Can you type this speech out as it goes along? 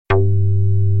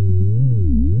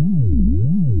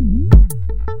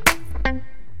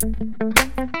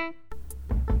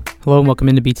Hello and welcome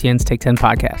into BTN's Take 10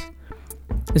 podcast.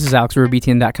 This is Alex over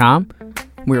BTN.com.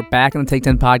 We're back on the Take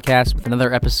 10 podcast with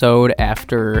another episode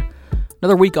after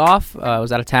another week off. I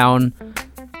was out of town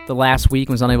the last week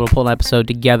and was unable to pull an episode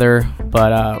together,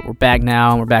 but we're back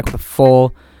now and we're back with a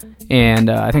full and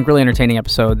I think really entertaining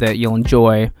episode that you'll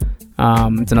enjoy.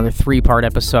 It's another 3-part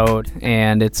episode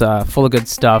and it's full of good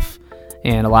stuff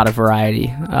and a lot of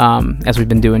variety as we've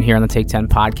been doing here on the Take 10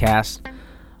 podcast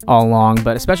all along,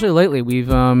 but especially lately we've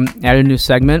added a new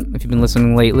segment if you've been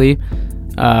listening lately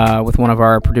with one of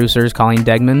our producers, Colleen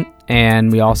Degnan,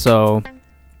 and we also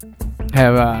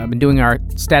have been doing our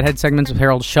stat head segments with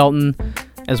Harold Shelton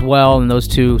as well, and those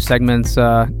two segments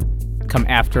come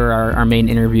after our main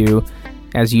interview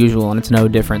as usual, and it's no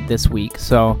different this week.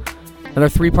 So another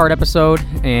 3-part episode,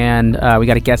 and we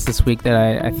got a guest this week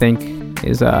that I think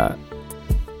is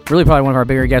really probably one of our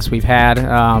bigger guests we've had.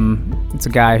 It's a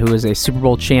guy who is a Super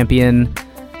Bowl champion,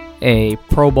 a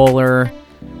Pro Bowler,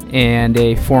 and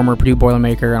a former Purdue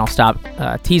Boilermaker, and I'll stop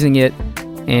teasing it,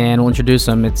 and we'll introduce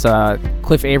him. It's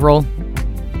Cliff Avril,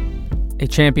 a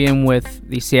champion with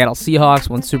the Seattle Seahawks,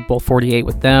 won Super Bowl 48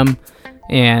 with them,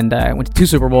 and went to 2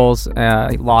 Super Bowls.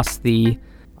 He lost the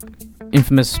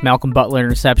infamous Malcolm Butler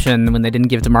interception when they didn't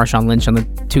give it to Marshawn Lynch on the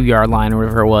 2-yard line or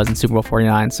whatever it was in Super Bowl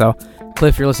 49. So,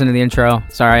 Cliff, you're listening to the intro.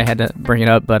 Sorry I had to bring it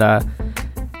up, but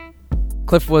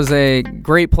Cliff was a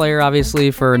great player,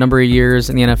 obviously, for a number of years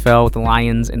in the NFL with the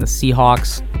Lions and the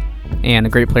Seahawks, and a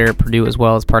great player at Purdue as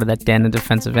well as part of that den of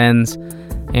defensive ends.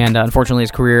 And unfortunately,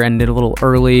 his career ended a little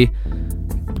early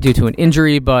due to an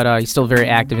injury, but he's still very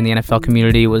active in the NFL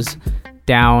community, was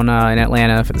down in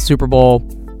Atlanta for the Super Bowl,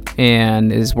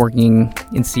 and is working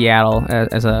in Seattle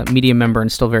as a media member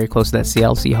and still very close to that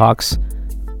Seattle Seahawks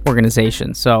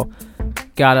organization. So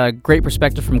got a great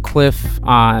perspective from Cliff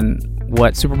on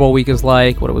what Super Bowl week is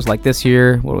like, what it was like this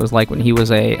year, what it was like when he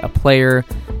was a player,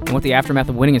 and what the aftermath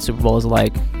of winning a Super Bowl is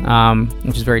like,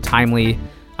 which is very timely,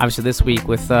 obviously this week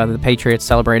with the Patriots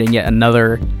celebrating yet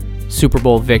another Super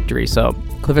Bowl victory. So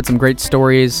Cliff had some great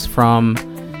stories from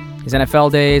his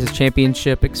NFL days, his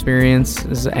championship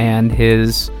experiences, and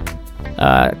his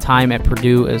time at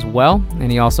Purdue as well. And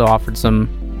he also offered some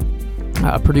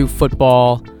Purdue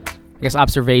football, I guess,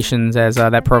 observations as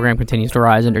that program continues to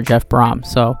rise under Jeff Brohm.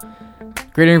 So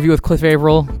great interview with Cliff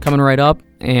Avril coming right up.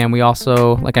 And we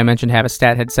also, like I mentioned, have a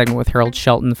stat head segment with Harold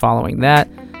Shelton following that.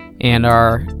 And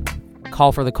our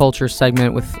Call for the Culture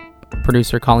segment with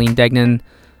producer Colleen Degnan.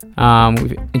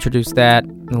 We've introduced that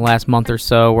in the last month or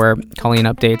so, where Colleen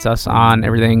updates us on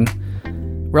everything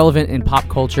relevant in pop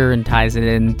culture and ties it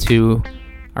into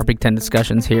our Big Ten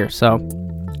discussions here. So,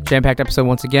 jam-packed episode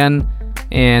once again,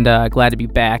 and glad to be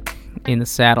back in the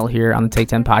saddle here on the Take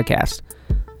 10 podcast.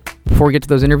 Before we get to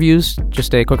those interviews,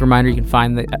 just a quick reminder, you can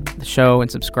find the show and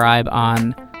subscribe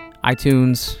on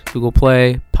iTunes, Google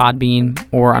Play, Podbean,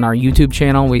 or on our YouTube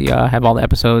channel. We have all the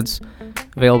episodes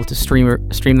available to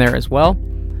stream there as well.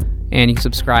 And you can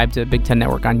subscribe to Big Ten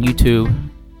Network on YouTube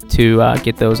to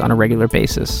get those on a regular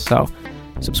basis. So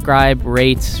subscribe,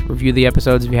 rate, review the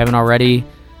episodes if you haven't already.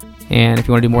 And if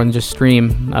you want to do more than just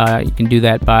stream, you can do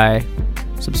that by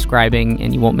subscribing,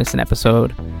 and you won't miss an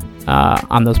episode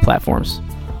on those platforms.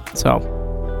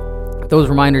 So those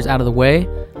reminders out of the way,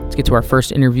 let's get to our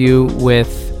first interview with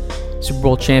Super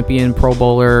Bowl champion, Pro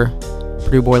Bowler,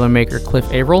 Purdue Boilermaker Cliff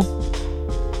Avril.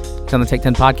 It's on the Take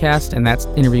 10 podcast, and that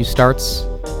interview starts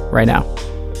right now.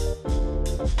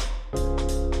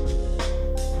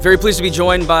 Very pleased to be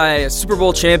joined by a Super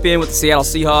Bowl champion with the Seattle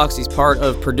Seahawks. He's part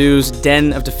of Purdue's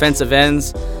den of defensive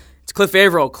ends. It's Cliff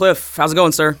Avril. Cliff, how's it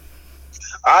going, sir?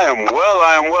 I am well.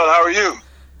 How are you?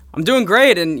 I'm doing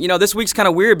great, and this week's kind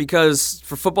of weird because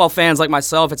for football fans like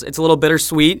myself, it's a little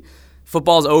bittersweet.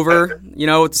 Football's over,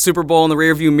 with the Super Bowl in the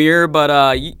rearview mirror,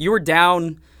 but you were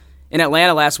down in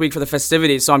Atlanta last week for the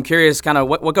festivities, so I'm curious kind of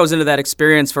what goes into that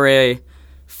experience for a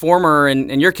former,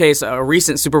 and in your case, a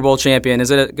recent Super Bowl champion.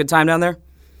 Is it a good time down there?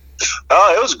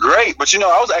 It was great, but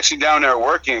I was actually down there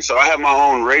working, so I have my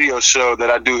own radio show that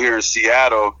I do here in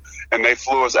Seattle, and they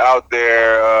flew us out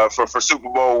there for Super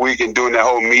Bowl week and doing that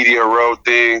whole media road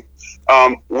thing,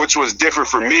 which was different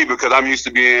for me because I'm used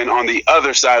to being on the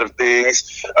other side of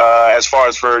things as far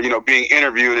as for, being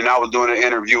interviewed, and I was doing the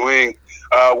interviewing,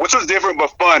 which was different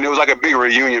but fun. It was like a big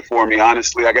reunion for me,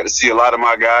 honestly. I got to see a lot of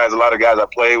my guys, a lot of guys I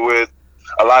played with,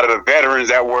 a lot of the veterans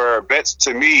that were vets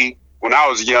to me when I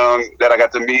was young that I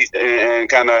got to meet and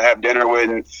kind of have dinner with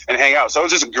and hang out. So it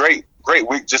was just a great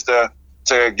week just to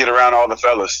get around all the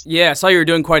fellas. Yeah, I saw you were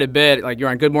doing quite a bit. Like, you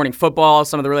were on Good Morning Football,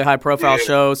 some of the really high-profile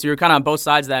shows. So you were kind of on both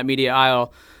sides of that media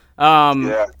aisle.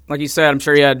 Like you said, I'm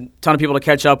sure you had a ton of people to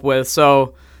catch up with.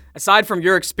 So aside from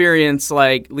your experience,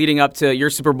 like leading up to your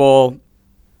Super Bowl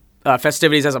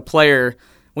festivities as a player,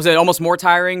 was it almost more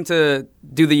tiring to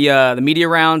do the media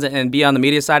rounds and be on the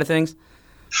media side of things?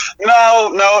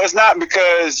 No, it's not,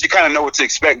 because you kind of know what to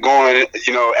expect going,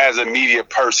 as a media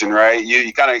person, right?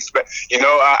 You kind of expect,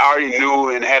 I already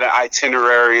knew and had an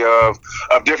itinerary of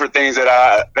different things that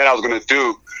I was going to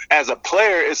do. As a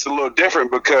player, it's a little different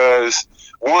because,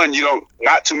 one,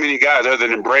 not too many guys other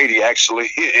than Brady, actually,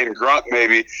 and Gronk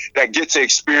maybe, that get to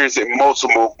experience it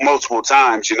multiple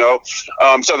times, So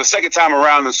the second time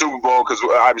around in the Super Bowl, because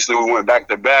obviously we went back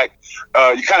to back,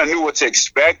 you kind of knew what to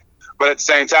expect. But at the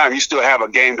same time, you still have a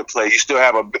game to play. You still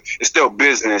have it's still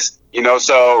business,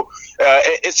 So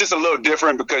it's just a little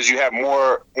different because you have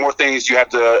more things you have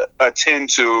to attend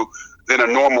to than a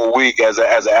normal week as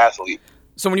an athlete.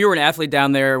 So when you were an athlete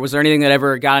down there, was there anything that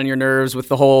ever got on your nerves with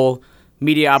the whole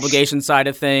media obligation side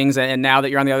of things? And now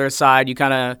that you're on the other side, you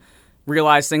kind of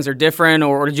realize things are different,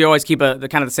 or did you always keep the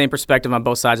kind of the same perspective on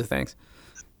both sides of things?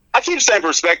 I keep the same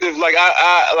perspective. Like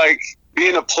I like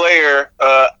being a player.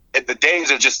 The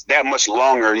days are just that much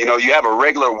longer. You have a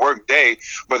regular work day,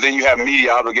 but then you have media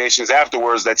obligations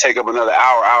afterwards that take up another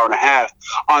hour and a half.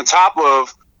 On top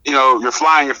of, you're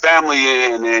flying your family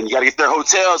in, and you got to get their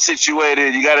hotel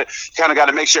situated. You got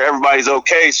to make sure everybody's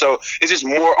okay. So it's just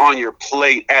more on your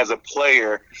plate as a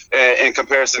player in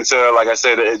comparison to, like I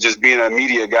said, just being a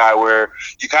media guy where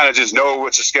you kind of just know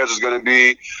what your schedule's going to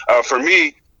be. For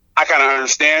me, I kind of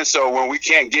understand. So when we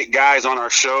can't get guys on our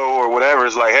show or whatever,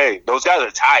 it's like, hey, those guys are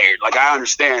tired. Like, I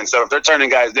understand. So if they're turning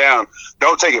guys down,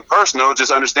 don't take it personal.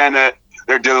 Just understand that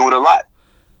they're dealing with a lot.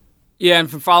 Yeah,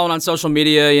 and from following on social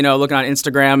media, looking on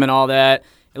Instagram and all that,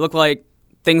 it looked like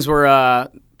things were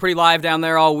pretty live down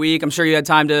there all week. I'm sure you had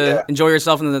time to enjoy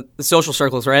yourself in the social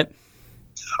circles, right?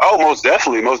 Oh, most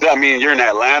definitely. I mean, you're in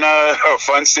Atlanta, a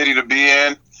fun city to be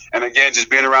in. And again, just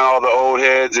being around all the old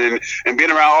heads and being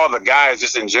around all the guys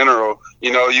just in general,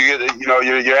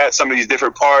 you're at some of these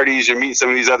different parties, you're meeting some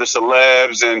of these other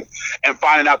celebs and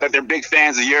finding out that they're big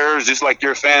fans of yours, just like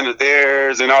you're a fan of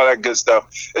theirs and all that good stuff.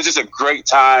 It's just a great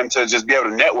time to just be able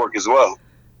to network as well.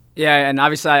 Yeah, and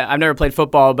obviously I've never played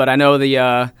football, but I know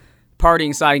the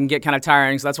partying side can get kind of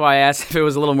tiring, so that's why I asked if it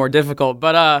was a little more difficult.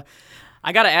 But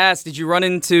I got to ask, did you run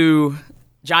into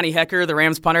Johnny Hecker, the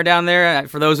Rams punter down there,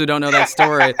 for those who don't know that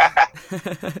story?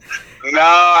 No,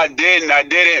 I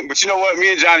didn't. But you know what?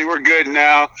 Me and Johnny, we're good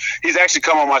now. He's actually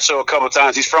come on my show a couple of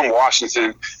times. He's from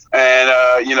Washington.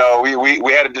 And,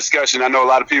 we had a discussion. I know a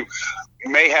lot of people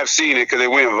may have seen it because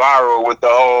it went viral with the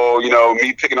whole,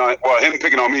 him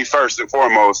picking on me first and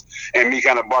foremost, and me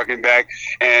kind of barking back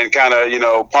and kind of,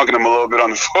 punking him a little bit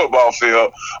on the football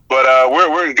field. But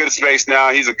we're in good space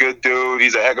now. He's a good dude.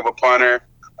 He's a heck of a punter.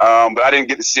 But I didn't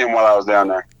get to see him while I was down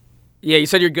there. Yeah, you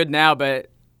said you're good now, but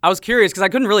I was curious because I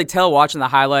couldn't really tell watching the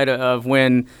highlight of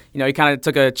when, he kind of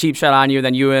took a cheap shot on you,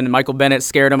 then you and Michael Bennett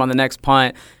scared him on the next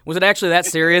punt. Was it actually that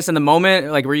serious in the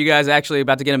moment? Like, were you guys actually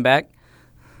about to get him back?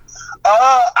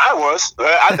 I was.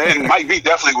 And Mike B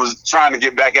definitely was trying to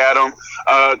get back at him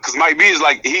because Mike B is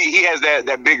like, he has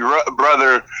that big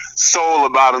brother soul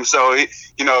about him. So,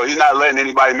 he's not letting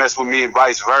anybody mess with me and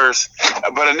vice versa.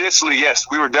 But initially, yes,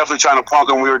 we were definitely trying to punk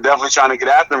him. We were definitely trying to get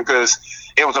after him because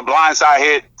it was a blindside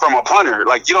hit from a punter.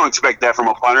 Like, you don't expect that from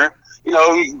a punter.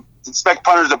 You expect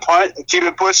punters to punt and keep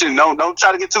it pushing. Don't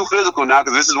try to get too physical now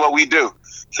because this is what we do.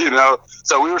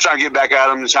 So we were trying to get back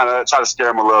at him and try to scare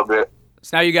him a little bit.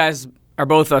 So now you guys are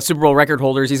both Super Bowl record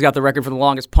holders. He's got the record for the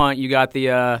longest punt. You got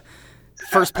the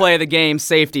first play of the game,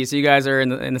 safety. So you guys are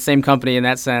in the same company in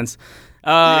that sense.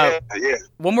 Yeah.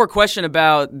 One more question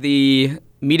about the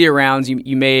media rounds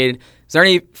you made. Is there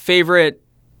any favorite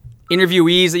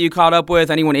interviewees that you caught up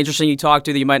with? Anyone interesting you talked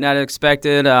to that you might not have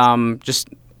expected? I'm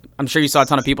sure you saw a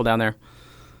ton of people down there.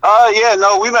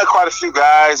 We met quite a few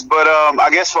guys, but I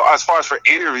guess as far as for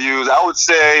interviews, I would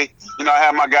say, I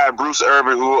have my guy Bruce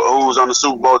Urban who was on the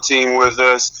Super Bowl team with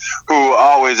us, who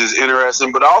always is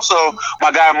interesting, but also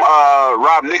my guy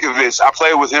Rob Nikovich. I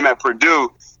played with him at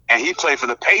Purdue, and he played for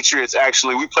the Patriots.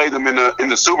 Actually, we played them in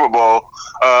the Super Bowl,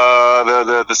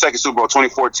 the second Super Bowl,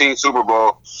 2014 Super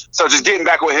Bowl. So just getting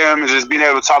back with him and just being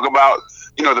able to talk about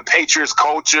the Patriots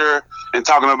culture and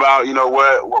talking about,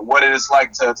 what it is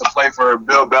like to play for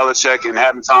Bill Belichick and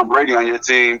having Tom Brady on your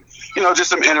team, just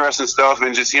some interesting stuff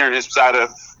and just hearing his side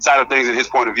of things and his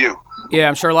point of view. Yeah,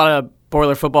 I'm sure a lot of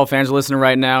Boiler football fans are listening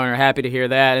right now and are happy to hear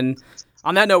that. And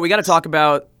on that note, we got to talk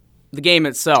about the game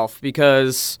itself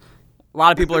because a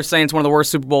lot of people are saying it's one of the worst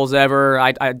Super Bowls ever.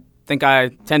 I think I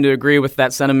tend to agree with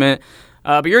that sentiment.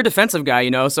 But you're a defensive guy,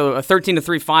 so a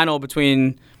 13-3 final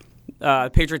between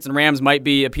Patriots and Rams might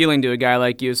be appealing to a guy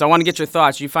like you. So I want to get your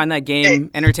thoughts. Do you find that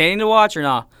game entertaining to watch or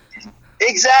not?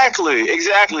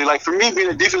 Exactly. Like, for me, being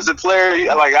a defensive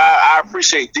player, like, I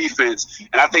appreciate defense,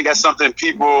 and I think that's something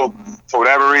people, for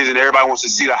whatever reason, everybody wants to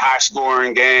see the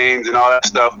high-scoring games and all that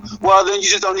stuff. Well, then you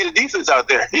just don't need a defense out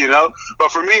there, you know.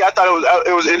 But for me, I thought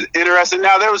it was interesting.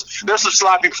 Now there's some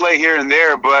sloppy play here and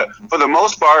there, but for the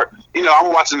most part, you know,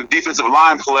 I'm watching the defensive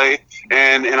line play,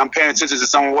 and I'm paying attention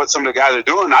to what some of the guys are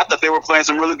doing. I thought they were playing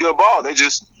some really good ball. They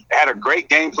just had a great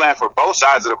game plan for both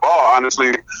sides of the ball,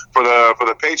 honestly, for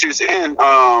the Patriots and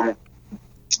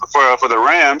for the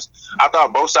Rams. I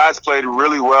thought both sides played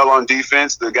really well on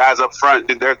defense. The guys up front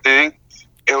did their thing.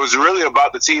 It was really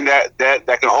about the team that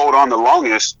can hold on the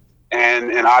longest,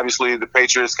 and obviously the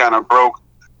Patriots kind of broke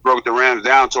the Rams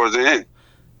down towards the end.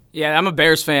 Yeah, I'm a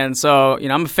Bears fan, so you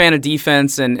know I'm a fan of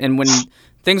defense, and when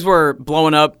things were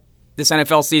blowing up this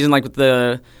NFL season, like with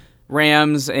the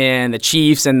Rams and the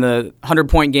Chiefs and the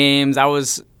 100-point games, I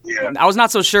was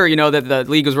not so sure, you know, that the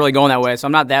league was really going that way. So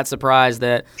I'm not that surprised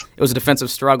that it was a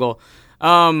defensive struggle.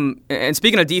 And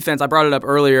speaking of defense, I brought it up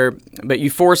earlier, but you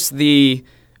forced the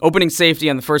opening safety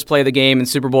on the first play of the game in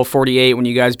Super Bowl 48 when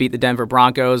you guys beat the Denver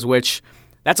Broncos, which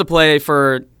that's a play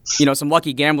for, you know, some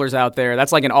lucky gamblers out there.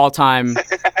 That's like an all-time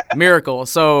miracle.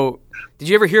 So did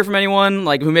you ever hear from anyone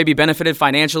like who maybe benefited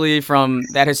financially from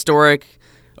that historic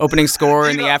opening score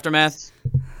in the aftermath?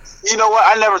 You know what?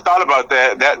 I never thought about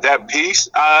that piece,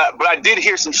 but I did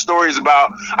hear some stories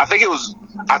about. I think it was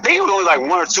only like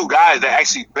one or two guys that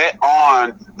actually bet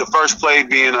on the first play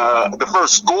being the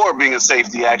first score being a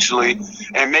safety actually,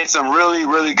 and made some really,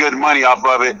 really good money off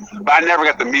of it. But I never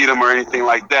got to meet them or anything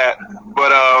like that.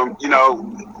 But you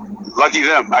know, lucky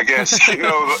them, I guess. You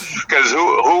know, because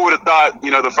who would have thought,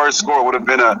 you know, the first score would have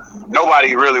been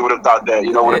nobody really would have thought that,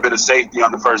 you know, would have been a safety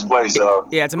on the first play. So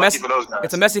yeah, it's a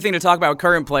messy thing to talk about with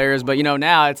current players, but you know,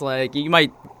 now it's like you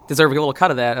might deserve a little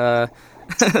cut of that.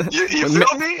 You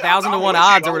feel me? 1,000 to 1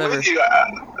 odds or whatever.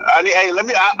 I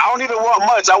don't even want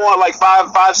much. I want like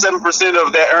 7%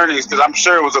 of that earnings because I'm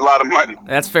sure it was a lot of money.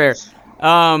 That's fair.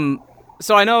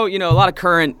 So I know, you know, a lot of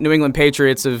current New England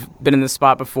Patriots have been in this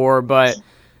spot before, but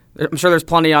I'm sure there's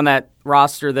plenty on that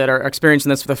roster that are experiencing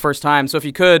this for the first time. So if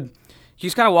you could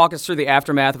just kind of walk us through the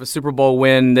aftermath of a Super Bowl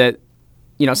win that,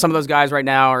 you know, some of those guys right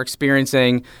now are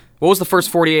experiencing. What was the first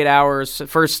 48 hours,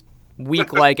 first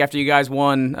week like after you guys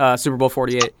won Super Bowl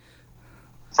 48?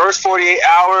 First 48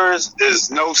 hours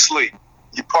is no sleep.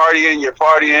 You're partying, you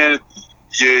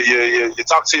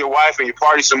talk to your wife and you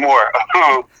party some more.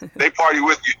 They party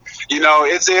with you. You know,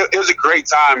 it was a great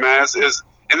time, man.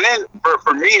 And then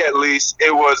for me at least,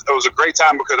 it was a great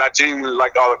time because I genuinely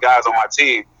liked all the guys on my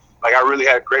team. Like, I really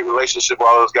had a great relationship with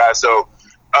all those guys. So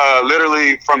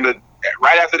literally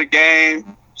right after the game,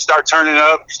 you start turning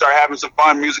up, you start having some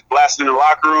fun, music blasting in the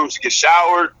locker rooms, you get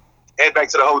showered, head back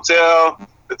to the hotel.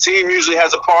 The team usually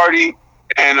has a party,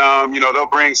 and, you know, they'll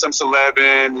bring some celeb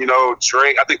in, you know,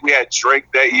 Drake. I think we had Drake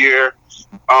that year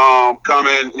come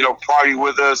in, you know, party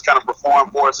with us, kind of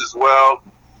perform for us as well.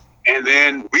 And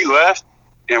then we left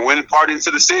and went and partied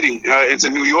into the city, into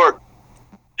New York,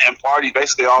 and partied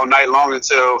basically all night long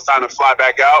until it was time to fly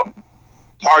back out.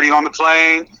 Partied on the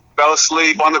plane, fell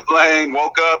asleep on the plane,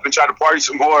 woke up and tried to party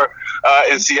some more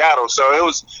in Seattle. So it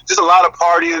was just a lot of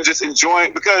partying, just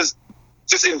enjoying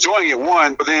it,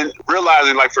 one, but then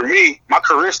realizing, like, for me, my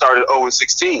career started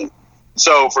 0-16.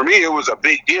 So for me, it was a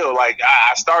big deal. Like,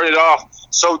 I started off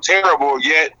so terrible,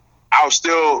 yet I was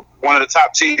still one of the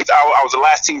top teams. I was the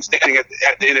last team standing at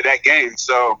the end of that game.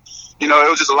 So, you know, it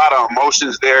was just a lot of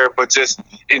emotions there, but just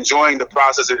enjoying the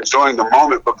process and enjoying the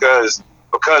moment because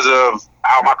of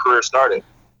how my career started.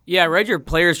 Yeah, I read your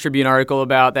Players Tribune article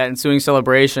about that ensuing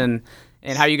celebration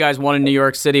and how you guys won in New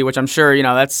York City, which I'm sure, you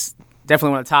know, that's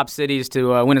definitely one of the top cities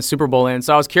to win a Super Bowl in.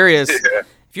 So I was curious,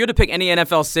 if you had to pick any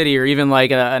NFL city or even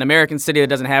like an American city that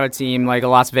doesn't have a team, like a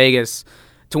Las Vegas,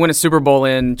 to win a Super Bowl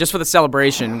in, just for the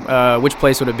celebration, which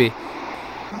place would it be?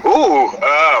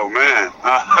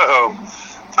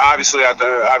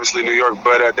 Obviously New York,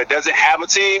 but that doesn't have a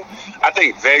team. I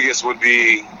think Vegas would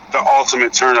be the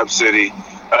ultimate turn-up city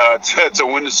to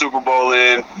win the Super Bowl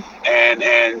in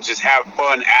and just have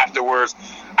fun afterwards.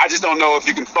 I just don't know if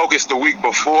you can focus the week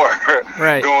before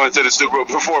going to the Super Bowl,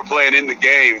 before playing in the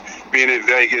game, being in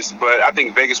Vegas. But I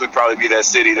think Vegas would probably be that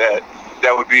city that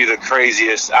would be the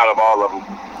craziest out of all of them.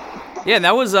 Yeah, and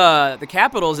that was the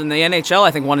Capitals in the NHL,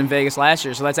 I think, won in Vegas last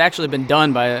year. So that's actually been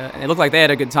done by it looked like they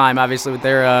had a good time, obviously, with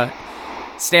their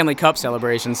Stanley Cup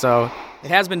celebration. So it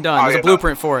has been done. There's a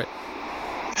blueprint for it.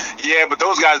 Yeah, but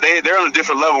those guys, they're on a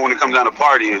different level when it comes down to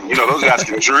partying. You know, those guys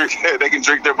can drink. They can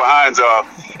drink their behinds off,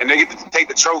 and they get to take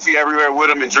the trophy everywhere with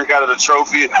them and drink out of the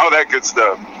trophy and all that good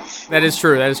stuff. That is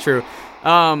true.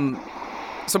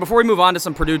 So before we move on to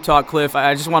some Purdue talk, Cliff,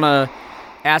 I just want to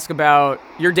ask about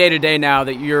your day-to-day now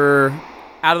that you're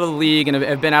out of the league and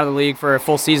have been out of the league for a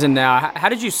full season now. How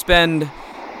did you spend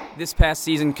this past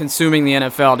season consuming the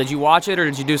NFL? Did you watch it, or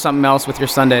did you do something else with your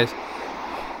Sundays?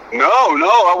 No.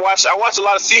 I watch a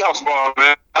lot of Seahawks ball,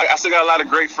 man. I still got a lot of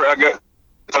great friends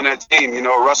on that team. You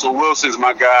know, Russell Wilson's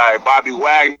my guy, Bobby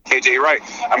Wagner, KJ Wright.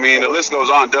 I mean, the list goes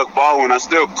on. Doug Baldwin. I'm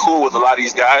still cool with a lot of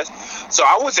these guys. So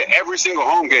I went to every single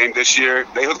home game this year.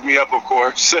 They hooked me up, of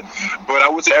course, but I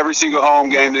went to every single home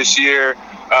game this year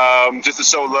just to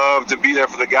show love, to be there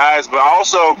for the guys. But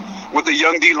also with the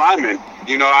young D linemen.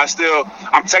 You know, I'm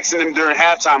texting them during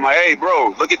halftime, like, hey,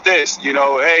 bro, look at this. You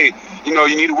know, hey, you know,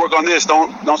 you need to work on this.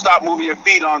 Don't stop moving your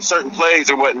feet on certain plays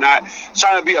or whatnot.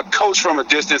 Trying to be a coach from a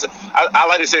distance. I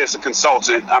like to say it's a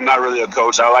consultant. I'm not really a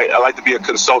coach. I like to be a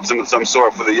consultant of some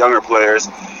sort for the younger players.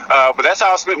 But that's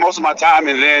how I spent most of my time.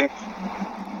 And then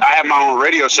I have my own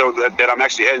radio show that I'm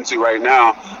actually heading to right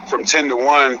now from 10 to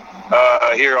 1.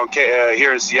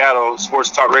 Here in Seattle, Sports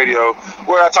Talk Radio,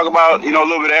 where I talk about, you know, a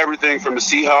little bit of everything from the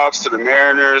Seahawks to the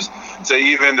Mariners to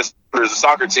even the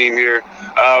soccer team here.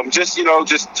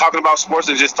 Just talking about sports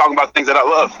and just talking about things that I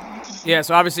love. Yeah,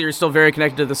 so obviously you're still very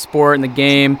connected to the sport and the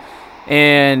game,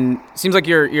 and it seems like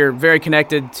you're very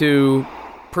connected to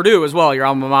Purdue as well, your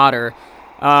alma mater.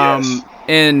 Yes.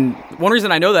 And one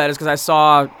reason I know that is because I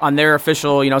saw on their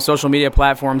official, social media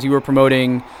platforms you were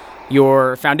promoting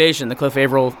your foundation, the Cliff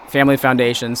Avril Family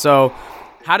Foundation. So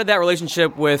how did that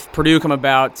relationship with Purdue come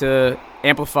about to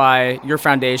amplify your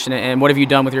foundation, and what have you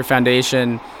done with your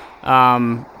foundation,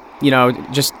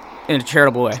 just in a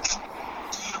charitable way?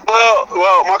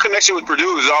 Well, my connection with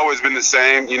Purdue has always been the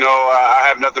same. You know, I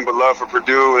have nothing but love for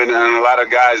Purdue and a lot of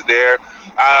guys there.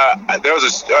 There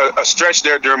was a stretch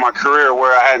there during my career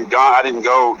where I didn't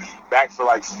go back for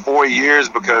like 4 years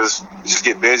because you just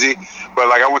get busy. But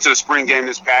like I went to the spring game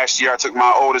this past year. I took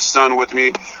my oldest son with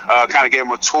me, kind of gave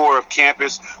him a tour of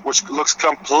campus, which looks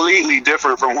completely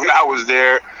different from when I was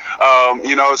there.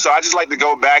 So I just like to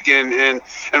go back and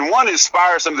one,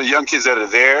 inspire some of the young kids that are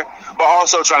there, but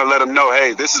also trying to let them know,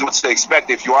 hey, this is what to expect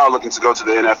if you are looking to go to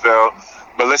the NFL.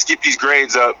 But let's keep these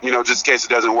grades up, just in case it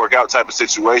doesn't work out type of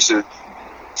situation.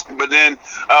 But then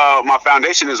my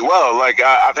foundation as well. Like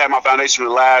I've had my foundation for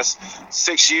the last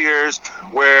 6 years,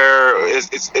 where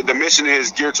the mission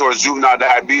is geared towards juvenile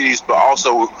diabetes, but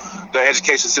also the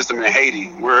education system in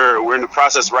Haiti. We're in the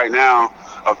process right now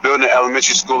of building an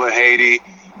elementary school in Haiti.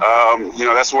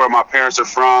 That's where my parents are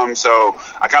from. So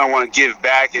I kind of want to give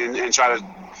back and try to,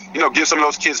 give some of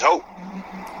those kids hope.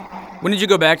 When did you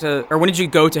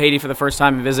go to Haiti for the first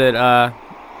time and visit, where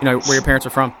your parents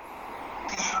are from?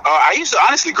 I used to,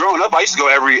 honestly, growing up, I used to go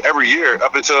every year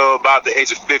up until about the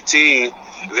age of 15.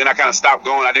 And then I kind of stopped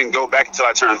going. I didn't go back until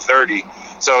I turned 30.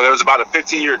 So there was about a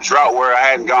 15-year drought where I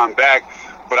hadn't gone back.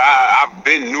 But I've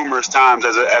been numerous times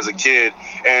as a kid,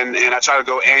 and I try to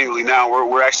go annually now.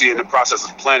 We're actually in the process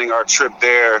of planning our trip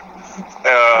there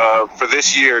for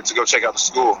this year to go check out the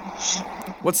school.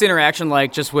 What's the interaction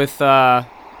like just with the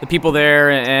people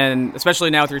there, and especially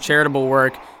now with your charitable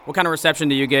work? What kind of reception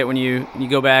do you get when you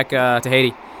go back to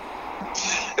Haiti?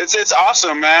 It's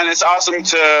awesome, man. It's awesome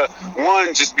to,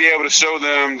 one, just be able to show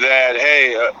them that,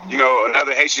 hey,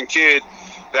 another Haitian kid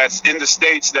that's in the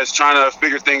States that's trying to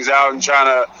figure things out and trying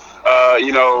to,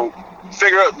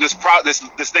 figure out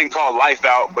this thing called life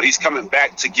out, but he's coming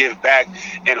back to give back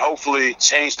and hopefully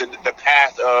change the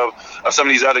path of some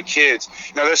of these other kids.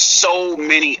 There's so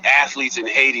many athletes in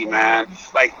Haiti, man,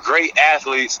 like great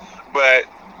athletes, but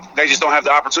they just don't have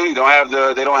the opportunity.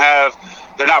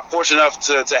 They're not fortunate enough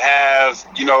to have,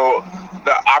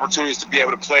 the opportunities to be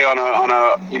able to play on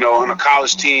a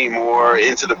college team or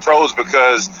into the pros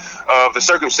because of the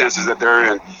circumstances that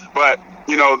they're in. But,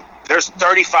 there's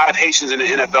 35 Haitians in the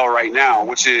NFL right now,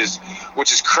 which is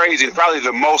crazy, and probably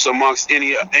the most amongst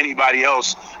anybody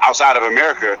else outside of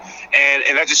America.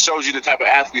 And that just shows you the type of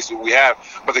athletes that we have.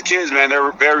 But the kids, man,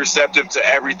 they're very receptive to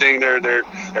everything. They're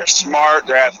smart,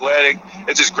 they're athletic.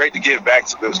 It's just great to give back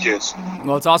to those kids.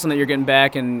 Well, it's awesome that you're getting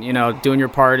back and doing your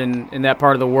part in that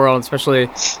part of the world, especially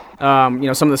some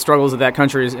of the struggles that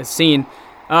country has seen.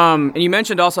 And you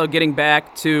mentioned also getting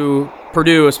back to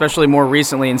Purdue, especially more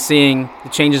recently, and seeing the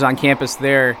changes on campus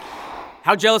there.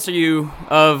 How jealous are you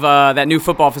of that new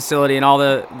football facility and all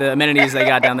the amenities they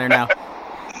got down there now?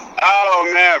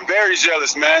 Oh, man, very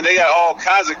jealous, man. They got all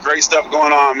kinds of great stuff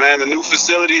going on, man. The new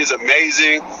facility is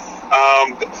amazing.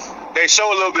 they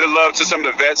show a little bit of love to some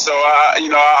of the vets. So,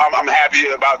 I'm happy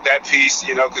about that piece,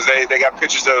 because they got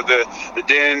pictures of the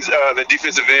dens, the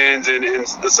defensive ends and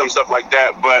some stuff like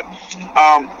that. But,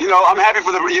 I'm happy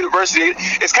for the university.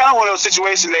 It's kind of one of those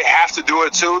situations they have to do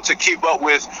it, too, to keep up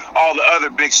with all the other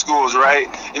big schools,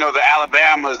 right? The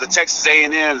Alabamas, the Texas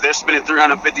A&Ms, they're spending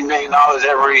 $350 million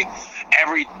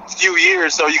every few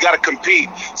years, so you got to compete.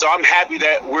 So I'm happy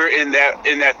that we're in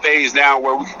that phase now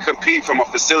where we can compete from a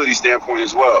facility standpoint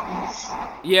as well.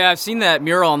 Yeah, I've seen that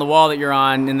mural on the wall that you're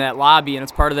on in that lobby, and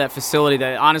it's part of that facility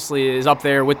that honestly is up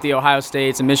there with the Ohio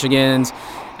States and Michigans,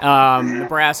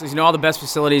 Nebraskas, all the best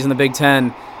facilities in the Big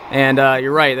Ten. And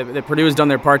you're right, that Purdue has done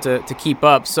their part to keep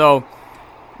up. So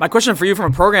my question for you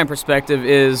from a program perspective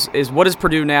is what does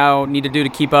Purdue now need to do to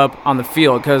keep up on the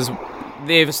field? Because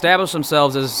they've established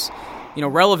themselves as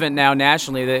relevant now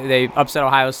nationally. They upset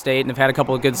Ohio State and have had a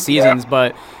couple of good seasons,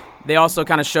 but they also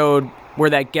kind of showed where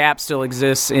that gap still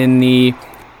exists in the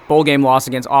bowl game loss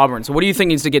against Auburn. So what do you think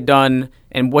needs to get done,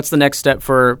 and what's the next step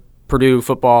for Purdue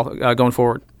football going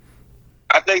forward?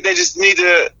 I think they just need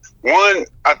to,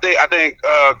 I think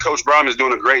Coach Brohm is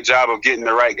doing a great job of getting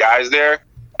the right guys there.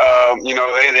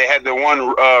 They had the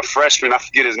one freshman, I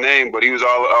forget his name, but he was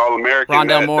all American.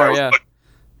 Rondell Moore, yeah.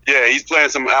 Yeah, he's playing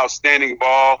some outstanding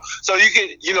ball. So you can,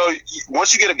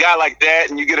 once you get a guy like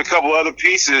that and you get a couple other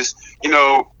pieces,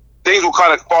 things will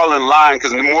kind of fall in line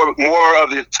because more of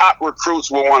the top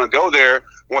recruits will want to go there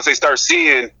once they start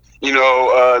seeing,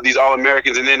 these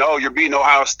All-Americans. And then, you're beating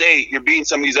Ohio State, you're beating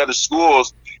some of these other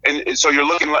schools. And so you're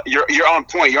looking like you're on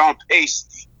point, you're on pace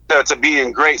to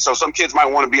being great. So some kids might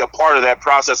want to be a part of that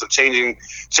process of changing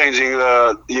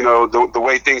the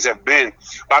way things have been.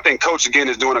 But I think Coach, again,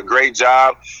 is doing a great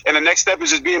job. And the next step is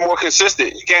just being more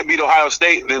consistent. You can't beat Ohio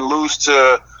State and then lose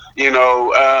to,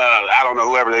 I don't know,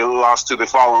 whoever they lost to the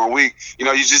following week. You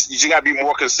just got to be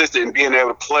more consistent in being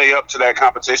able to play up to that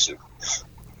competition.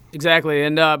 Exactly.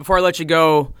 And before I let you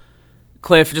go,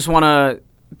 Cliff, just want to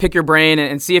pick your brain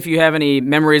and see if you have any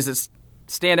memories that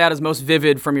stand out as most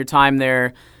vivid from your time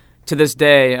there to this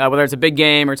day, whether it's a big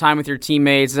game or time with your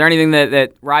teammates. Is there anything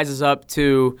that rises up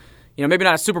to, maybe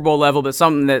not a Super Bowl level, but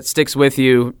something that sticks with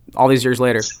you all these years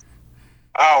later?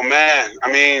 Oh, man.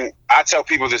 I mean, I tell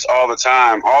people this all the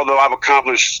time. Although I've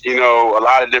accomplished, a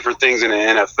lot of different things in the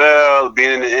NFL,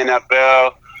 being in the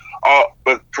NFL,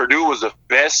 but Purdue was the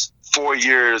best 4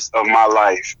 years of my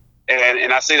life.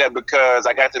 And I say that because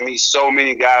I got to meet so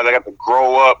many guys. I got to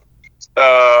grow up,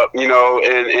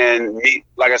 and meet,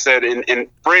 like I said, and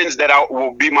friends that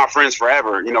will be my friends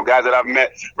forever. Guys that I've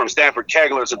met from Stanford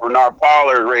Kegler to Bernard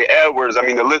Pollard, Ray Edwards. I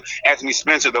mean, Anthony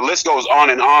Spencer. The list goes on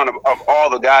and on of all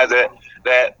the guys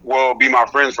that will be my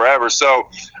friends forever. So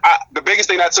the biggest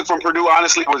thing I took from Purdue,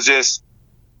 honestly, was just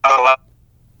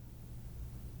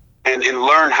and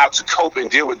learn how to cope and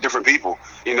deal with different people.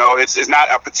 It's not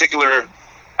a particular,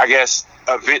 I guess,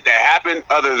 event that happened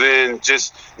other than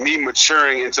just me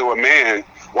maturing into a man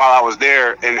while I was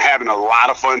there and having a lot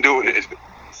of fun doing it.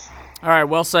 All right,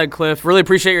 well said, Cliff. Really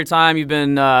appreciate your time. You've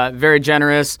been very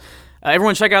generous.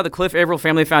 Everyone check out the Cliff Avril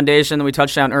Family Foundation that we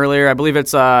touched on earlier. I believe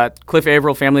it's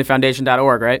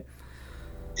cliffavrilfamilyfoundation.org, right?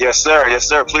 Yes, sir. Yes,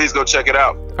 sir. Please go check it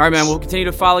out. All right, man. We'll continue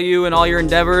to follow you in all your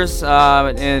endeavors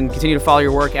and continue to follow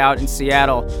your work out in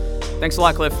Seattle. Thanks a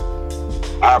lot, Cliff.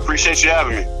 I appreciate you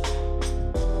having me.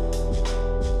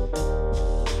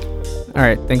 All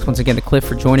right. Thanks once again to Cliff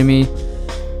for joining me.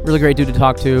 Really great dude to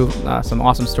talk to. Some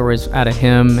awesome stories out of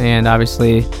him, and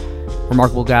obviously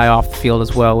remarkable guy off the field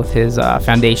as well with his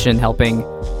foundation helping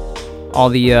all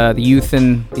the youth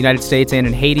in the United States and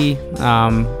in Haiti.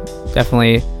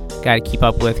 Definitely a guy to keep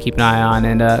up with, keep an eye on,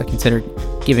 and consider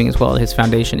giving as well to his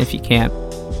foundation if you can.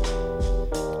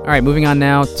 All right, moving on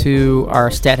now to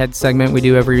our Stat Head segment we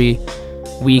do every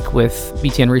week with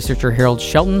BTN researcher Harold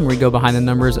Shelton, where we go behind the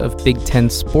numbers of Big Ten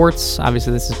sports.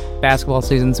 Obviously, this is basketball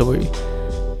season, so we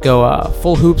go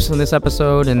full hoops in this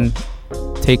episode and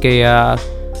take a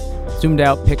zoomed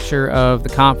out picture of the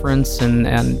conference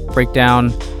and break down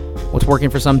what's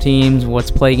working for some teams, what's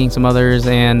plaguing some others,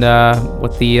 and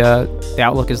what the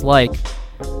outlook is like.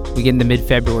 We get into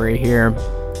mid-February here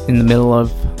in the middle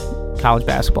of college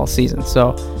basketball season.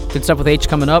 So good stuff with H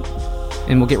coming up,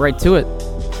 and we'll get right to it.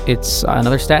 It's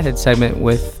another Stat Head segment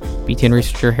with BTN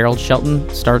researcher Harold Shelton.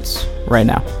 Starts right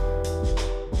now.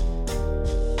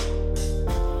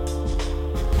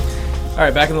 All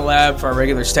right, back in the lab for our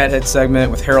regular Stat Head segment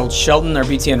with Harold Shelton, our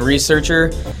BTN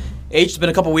researcher. H, it's been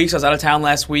a couple weeks. I was out of town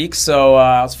last week, so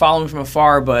I was following from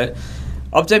afar, but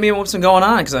Update me on what's been going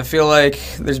on, because I feel like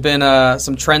there's been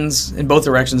some trends in both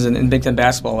directions in Big Ten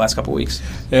basketball the last couple of weeks.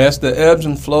 Yeah, it's the ebbs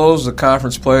and flows of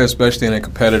conference play, especially in a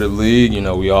competitive league.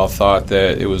 We all thought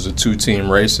that it was a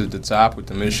two-team race at the top with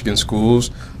the Michigan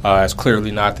schools. It's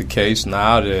clearly not the case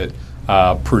now that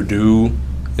Purdue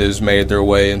has made their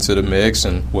way into the mix,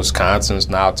 and Wisconsin's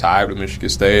now tied with Michigan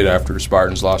State after the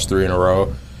Spartans lost 3 in a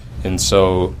row. And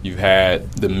so you've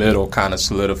had the middle kind of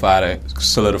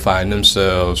solidifying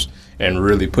themselves and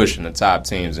really pushing the top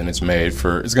teams, and it's going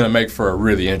to make for a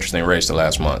really interesting race the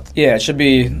last month. Yeah, it should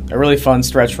be a really fun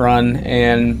stretch run,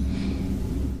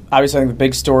 and obviously I think the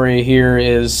big story here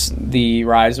is the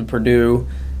rise of Purdue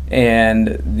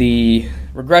and the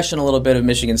regression a little bit of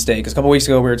Michigan State. Because a couple weeks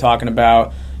ago we were talking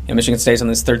about Michigan State's on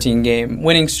this 13-game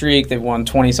winning streak. They've won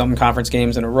 20-something conference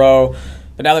games in a row.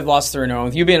 But now they've lost 3 in a row.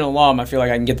 With you being an alum, I feel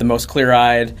like I can get the most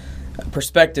clear-eyed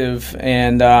perspective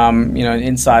and an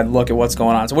inside look at what's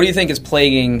going on. So what do you think is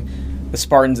plaguing the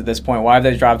Spartans at this point? Why have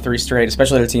they dropped 3 straight,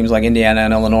 especially the teams like Indiana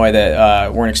and Illinois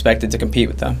that weren't expected to compete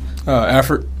with them?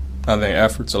 Effort. I think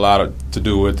effort's a lot to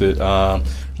do with it.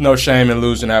 No shame in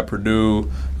losing at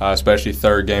Purdue, especially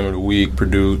third game of the week.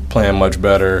 Purdue playing much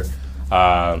better.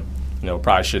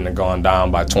 Probably shouldn't have gone down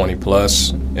by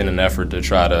 20-plus in an effort to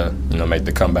try to, make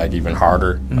the comeback even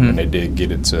harder. Mm-hmm. I mean, they did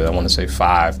get it to, I want to say,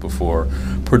 5 before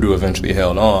Purdue eventually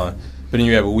held on. But then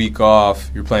you have a week off.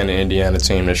 You're playing the Indiana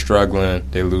team that's struggling.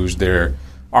 They lose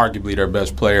arguably their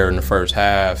best player in the first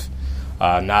half.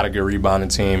 Not a good rebounding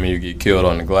team, and you get killed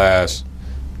on the glass.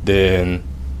 Then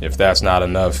if that's not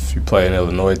enough, you play an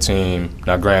Illinois team.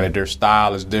 Now, granted, their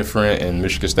style is different, and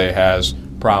Michigan State has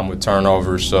problem with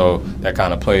turnovers, so that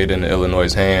kind of played into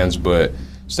Illinois' hands. But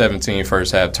 17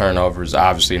 first-half turnovers,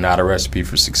 obviously not a recipe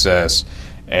for success.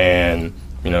 And,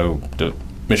 the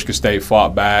Michigan State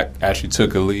fought back, actually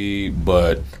took a lead,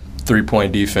 but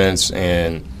three-point defense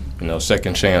and,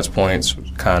 second chance points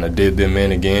kind of did them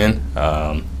in again.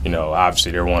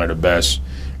 Obviously they're one of the best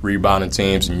rebounding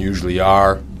teams and usually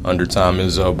are under Tom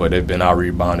Izzo, but they've been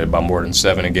out-rebounded by more than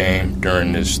 7 a game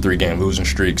during this 3-game losing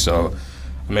streak. So,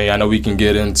 I know we can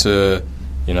get into,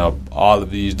 all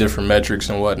of these different metrics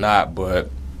and whatnot, but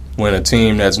when a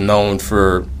team that's known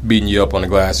for beating you up on the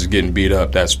glass is getting beat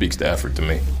up, that speaks to effort to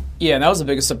me. Yeah, and that was the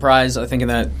biggest surprise, I think, in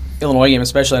that Illinois game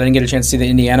especially. I didn't get a chance to see the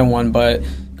Indiana one, but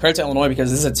credit to Illinois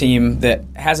because this is a team that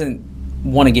hasn't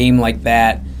won a game like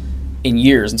that in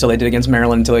years until they did against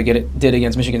Maryland, until they did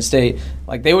against Michigan State.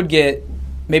 Like, they would get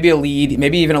maybe a lead,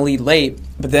 maybe even a lead late,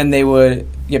 but then they would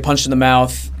get punched in the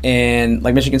mouth, and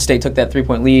like Michigan State took that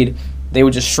 3-point lead, they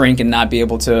would just shrink and not be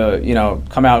able to,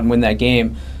 come out and win that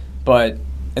game. But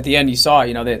at the end, you saw,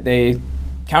 that they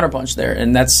counterpunched there,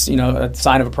 and that's, a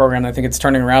sign of a program. I think it's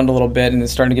turning around a little bit and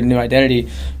it's starting to get a new identity.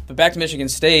 But back to Michigan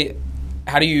State,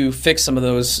 how do you fix some of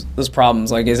those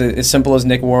problems? Like, is it as simple as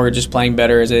Nick Ward just playing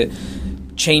better? Is it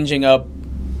changing up?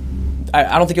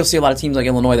 I don't think you'll see a lot of teams like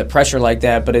Illinois that pressure like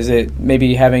that, but is it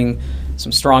maybe having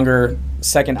some stronger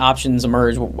second options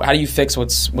emerge? How do you fix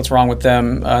what's wrong with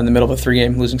them in the middle of a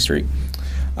 3-game losing streak?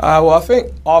 Well, I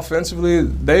think offensively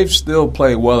they've still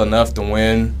played well enough to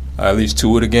win at least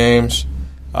 2 of the games.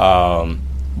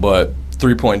 But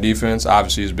 3-point defense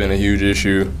obviously has been a huge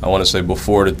issue. I want to say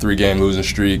before the 3-game losing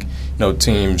streak,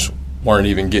 teams weren't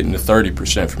even getting to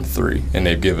 30% from 3, and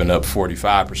they've given up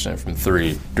 45% from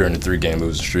 3 during the 3-game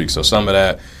losing streak. So some of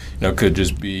that, could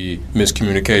just be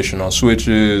miscommunication on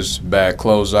switches, bad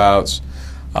closeouts.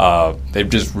 They've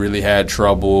just really had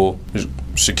trouble just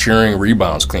securing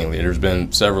rebounds cleanly. There's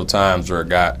been several times where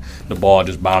the ball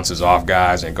just bounces off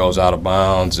guys and goes out of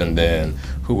bounds, and then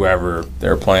whoever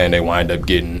they're playing, they wind up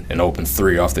getting an open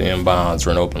 3 off the inbounds or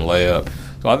an open layup.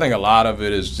 So I think a lot of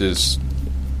it is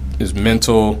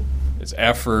mental. It's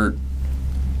effort.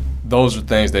 Those are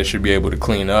things they should be able to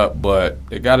clean up, but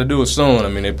they got to do it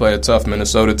soon. They play a tough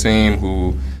Minnesota team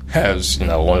who has,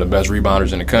 one of the best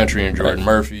rebounders in the country in Jordan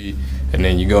Murphy, and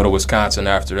then you go to Wisconsin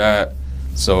after that.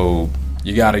 So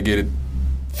you got to get it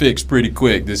fixed pretty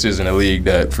quick. This isn't a league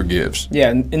that forgives.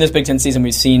 Yeah, in this Big Ten season,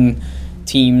 we've seen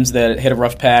teams that hit a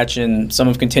rough patch, and some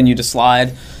have continued to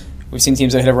slide. We've seen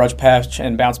teams that hit a rough patch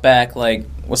and bounce back, like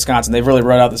Wisconsin. They've really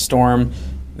rode out the storm.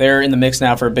 They're in the mix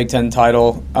now for a Big Ten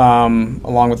title,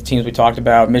 along with the teams we talked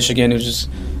about. Michigan, who's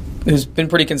been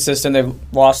pretty consistent. They've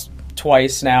lost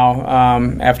twice now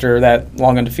after that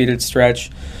long undefeated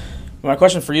stretch. My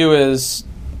question for you is,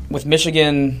 with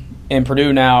Michigan and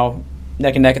Purdue now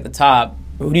neck and neck at the top,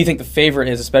 who do you think the favorite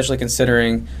is, especially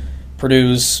considering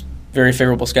Purdue's very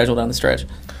favorable schedule down the stretch?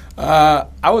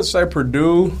 I would say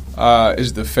Purdue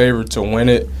is the favorite to win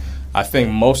it. I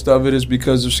think most of it is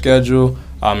because of schedule.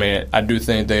 I do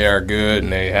think they are good,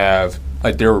 and they have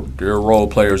like their role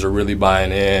players are really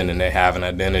buying in and they have an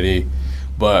identity.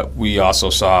 But we also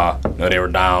saw they were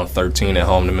down 13 at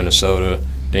home to Minnesota.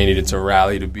 They needed to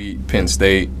rally to beat Penn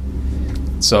State.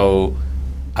 So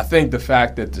I think the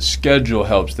fact that the schedule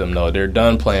helps them, though. They're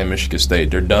done playing Michigan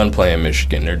State. They're done playing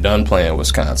Michigan. They're done playing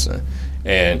Wisconsin.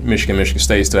 And Michigan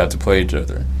State still have to play each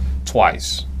other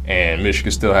twice. And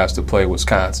Michigan still has to play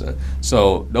Wisconsin.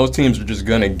 So those teams are just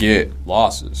going to get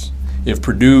losses. If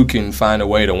Purdue can find a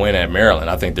way to win at Maryland,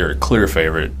 I think they're a clear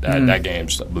favorite. That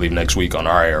game's, I believe, next week on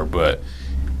our air. But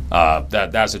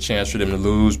that's a chance for them to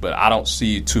lose. But I don't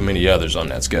see too many others on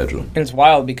that schedule. And it's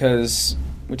wild because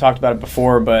we talked about it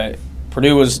before, but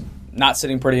Purdue was not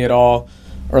sitting pretty at all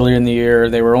earlier in the year.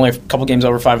 They were only a couple games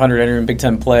over 500 entering Big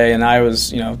Ten play, and I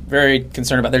was very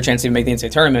concerned about their chance to even make the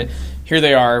NCAA tournament. Here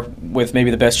they are with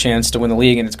maybe the best chance to win the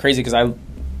league, and it's crazy because I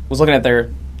was looking at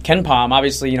their KenPom.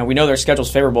 Obviously, we know their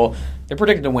schedule's favorable. They're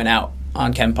predicted to win out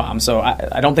on KenPom, so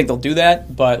I don't think they'll do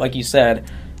that. But like you said,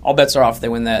 all bets are off if they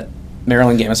win that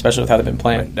Maryland game, especially with how they've been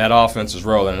playing. That offense is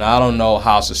rolling, and I don't know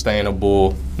how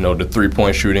sustainable the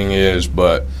three-point shooting is,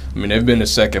 but they've been the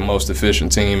second most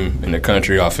efficient team in the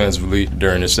country offensively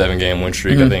during this 7-game win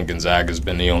streak. I think Gonzaga's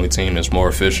been the only team that's more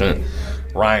efficient.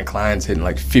 Ryan Klein's hitting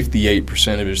like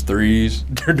 58% of his threes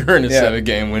during the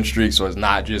 7-game win streak, so it's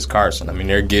not just Carson.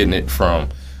 They're getting it from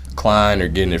Klein, they're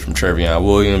getting it from Trevion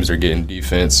Williams, they're getting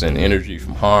defense and energy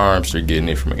from Harms, they're getting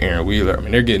it from Aaron Wheeler.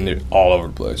 They're getting it all over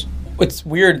the place. It's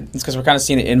weird. It's because we're kind of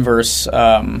seeing the inverse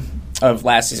of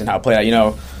last season, how it played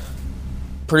out.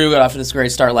 Purdue got off to this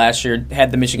great start last year, had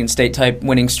the Michigan State-type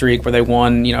winning streak where they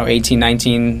won, 18,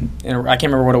 19. I can't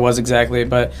remember what it was exactly,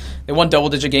 but they won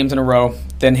double-digit games in a row,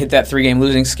 then hit that 3-game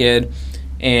losing skid,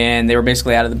 and they were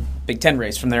basically out of the Big Ten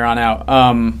race from there on out.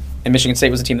 And Michigan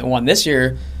State was the team that won. This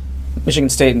year, Michigan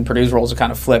State and Purdue's roles have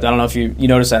kind of flipped. I don't know if you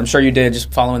noticed that. I'm sure you did,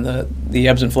 just following the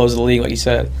ebbs and flows of the league, like you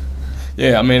said.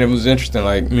 Yeah, it was interesting.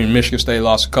 Michigan State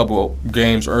lost a couple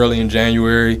games early in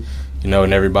January, and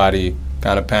everybody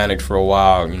kind of panicked for a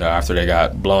while, after they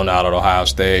got blown out at Ohio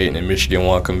State, and then Michigan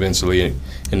won convincingly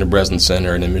in the Breslin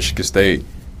Center, and then Michigan State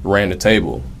ran the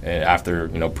table after,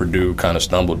 Purdue kind of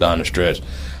stumbled down the stretch.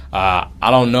 I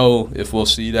don't know if we'll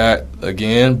see that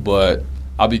again, but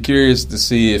I'll be curious to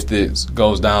see if this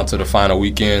goes down to the final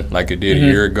weekend like it did a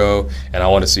year ago, and I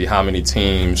want to see how many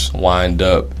teams wind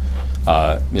up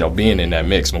being in that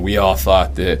mix. We all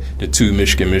thought that the two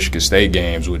Michigan State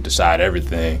games would decide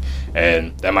everything,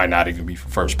 and that might not even be for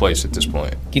first place at this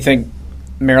point. Do you think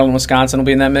Maryland, Wisconsin will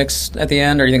be in that mix at the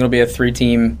end, or do you think it'll be a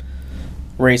 3-team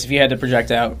race if you had to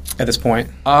project out at this point?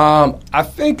 I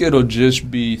think it'll just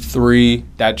be 3.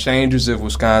 That changes if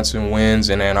Wisconsin wins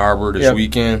in Ann Arbor this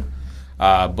weekend,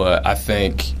 but I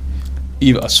think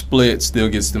even a split still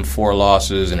gets them 4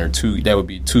 losses, and that would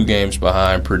be 2 games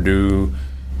behind Purdue,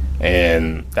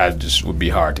 and that just would be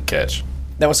hard to catch.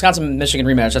 That Wisconsin-Michigan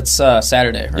rematch, that's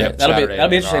Saturday, right? Yep, that'll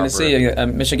be interesting to see.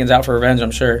 Michigan's out for revenge,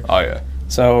 I'm sure. Oh, yeah.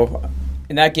 So,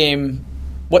 in that game,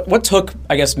 what took,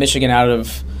 Michigan out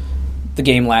of the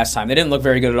game last time? They didn't look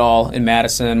very good at all in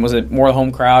Madison. Was it more the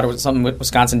home crowd, or was it something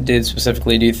Wisconsin did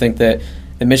specifically? Do you think that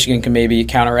Michigan can maybe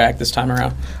counteract this time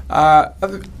around?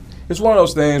 It's one of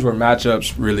those things where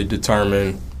matchups really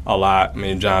determine a lot.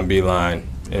 John Beilein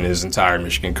in his entire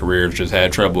Michigan career just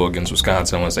had trouble against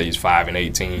Wisconsin. I want to say he's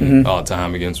 5-18 all the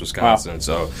time against Wisconsin. Wow.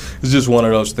 So it's just one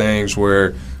of those things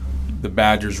where the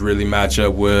Badgers really match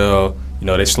up well.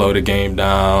 They slow the game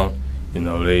down.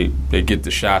 They get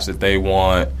the shots that they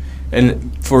want.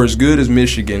 And for as good as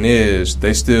Michigan is,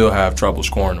 they still have trouble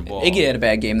scoring the ball. Iggy had a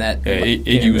bad game that game.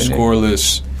 Iggy was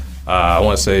scoreless. I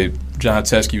want to say John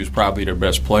Teskey was probably their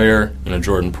best player.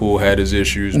 Jordan Poole had his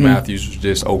issues. Matthews was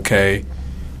just okay.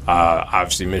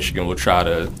 Obviously, Michigan will try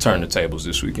to turn the tables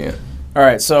this weekend. All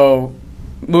right, so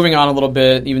moving on a little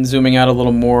bit, even zooming out a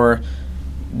little more,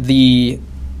 the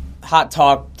hot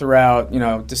talk throughout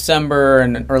December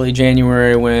and early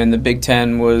January when the Big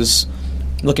Ten was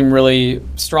looking really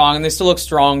strong, and they still look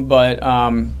strong, but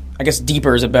I guess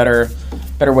deeper is a better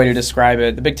way to describe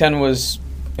it. The Big Ten was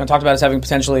talked about as having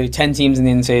potentially 10 teams in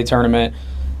the NCAA tournament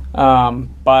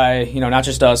by not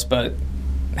just us, but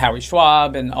Howie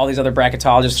Schwab and all these other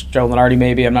bracketologists, Joe Lenardi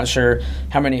maybe. I'm not sure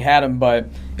how many had them, but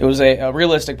it was a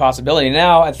realistic possibility.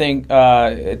 Now I think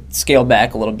it scaled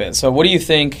back a little bit. So what do you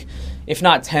think, if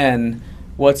not 10,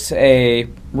 what's a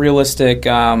realistic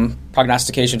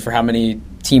prognostication for how many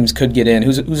teams could get in?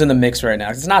 Who's in the mix right now?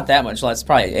 'Cause it's not that much. It's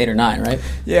probably 8 or 9, right?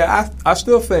 Yeah, I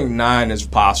still think 9 is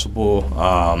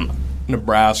possible.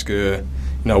 Nebraska,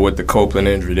 with the Copeland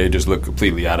injury, they just looked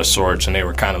completely out of sorts, and they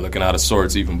were kind of looking out of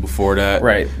sorts even before that.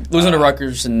 Right. Losing to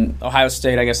Rutgers and Ohio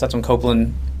State, I guess that's when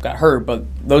Copeland got hurt, but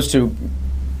those two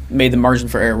made the margin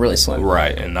for error really slim.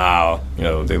 Right, and now,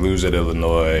 they lose at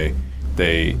Illinois.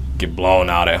 They get blown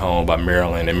out at home by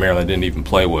Maryland, and Maryland didn't even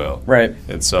play well. Right.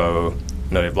 And so,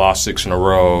 they've lost 6 in a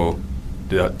row.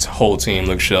 The whole team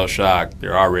looks shell-shocked.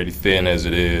 They're already thin as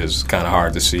it is. It's kind of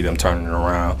hard to see them turning it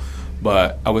around.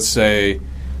 But I would say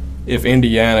if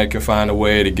Indiana can find a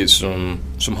way to get some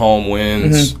home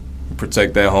wins,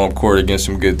 protect that home court against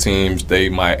some good teams, they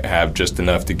might have just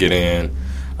enough to get in.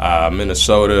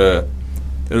 Minnesota,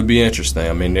 it'll be interesting.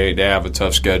 I mean, they have a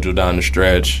tough schedule down the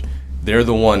stretch. They're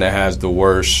the one that has the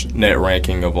worst net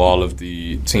ranking of all of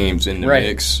the teams in the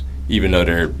mix, even though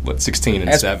they're 16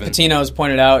 and 7. Patino's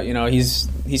pointed out,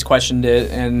 he's questioned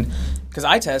it, and because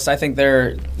I think they're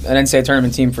an NCAA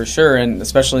tournament team for sure, and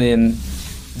especially in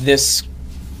this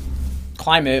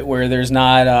climate where there's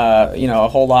not a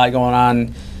whole lot going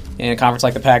on in a conference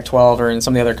like the Pac-12 or in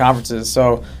some of the other conferences.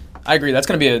 So I agree. That's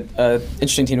going to be an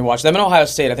interesting team to watch. Them and Ohio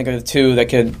State, I think, are the two that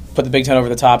could put the Big Ten over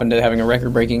the top into having a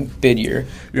record-breaking bid year.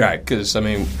 Right, because,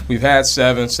 we've had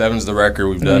 7. 7's the record.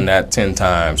 We've done that 10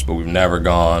 times, but we've never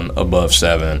gone above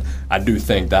 7. I do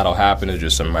think that'll happen. It's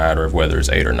just a matter of whether it's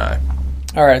 8 or 9.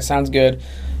 All right, sounds good.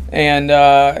 And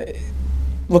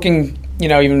looking,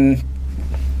 even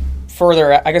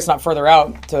further, I guess not further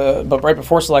out, but right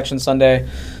before Selection Sunday,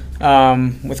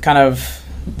 with kind of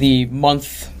the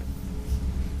month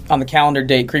on the calendar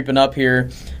date creeping up here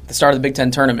at the start of the Big Ten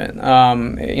tournament.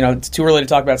 It's too early to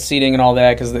talk about seeding and all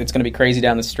that because it's going to be crazy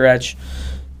down the stretch.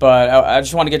 But I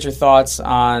just want to get your thoughts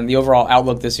on the overall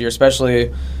outlook this year,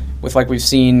 especially with, we've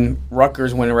seen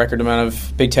Rutgers win a record amount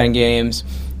of Big Ten games.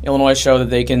 Illinois show that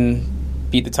they can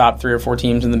beat the top 3 or 4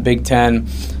 teams in the Big Ten.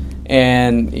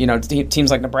 And,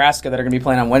 teams like Nebraska that are going to be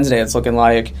playing on Wednesday, it's looking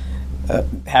like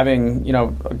having,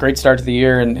 a great start to the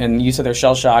year. And you said they're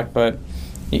shell-shocked, but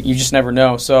you just never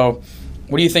know. So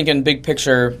what do you think in big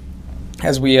picture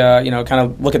as we kind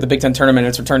of look at the Big Ten tournament and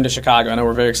its return to Chicago? I know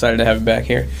we're very excited to have it back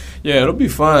here. Yeah, it'll be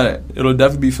fun. It'll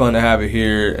definitely be fun to have it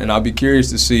here, and I'll be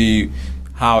curious to see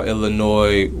how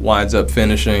Illinois winds up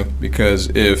finishing, because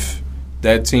if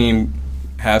that team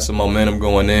has some momentum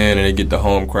going in and they get the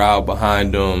home crowd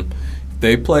behind them, if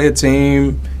they play a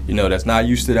team, that's not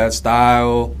used to that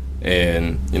style,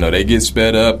 and, they get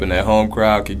sped up and that home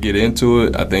crowd could get into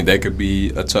it, I think that could be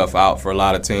a tough out for a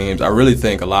lot of teams. I really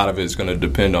think a lot of it is going to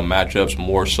depend on matchups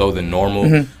more so than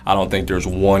normal. I don't think there's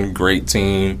one great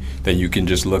team that you can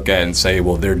just look at and say,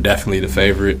 well, they're definitely the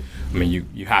favorite.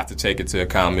 You have to take into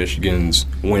account Michigan's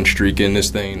win streak in this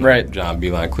thing. Right. John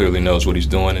Beilein clearly knows what he's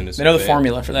doing in this They know the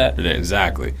formula for that.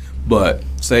 Exactly. But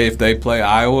say if they play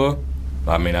Iowa,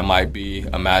 that might be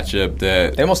a matchup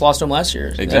that they almost lost to them last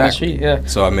year. Exactly. MSG, yeah.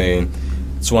 So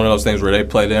it's one of those things where they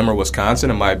play them or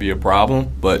Wisconsin, it might be a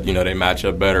problem, but they match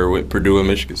up better with Purdue and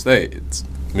Michigan State.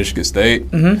 Michigan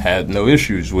State had no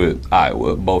issues with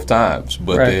Iowa both times,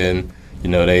 but then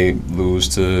they lose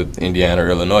to Indiana or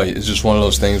Illinois. It's just one of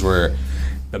those things where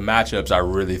the matchups I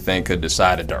really think could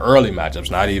decide it. The early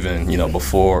matchups, not even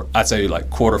before. I'd say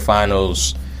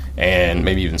quarterfinals and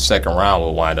maybe even second round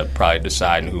will wind up probably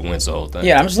deciding who wins the whole thing.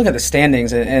 Yeah, I'm just looking at the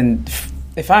standings, and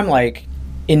if I'm like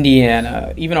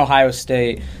Indiana, even Ohio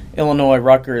State, Illinois,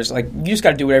 Rutgers, you just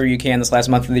got to do whatever you can this last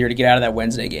month of the year to get out of that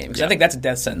Wednesday game. Because I think that's a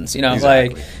death sentence.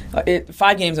 Exactly.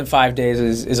 5 games in 5 days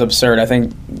is absurd. I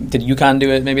think, did UConn do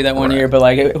it maybe that one year?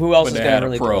 But who else is going to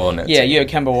really do it? On that team. You had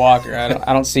Kemba Walker.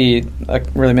 I don't see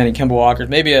really many Kemba Walkers.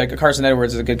 Maybe Carson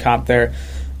Edwards is a good comp there.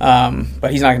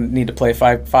 But he's not going to need to play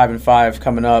 5 and 5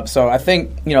 coming up. So I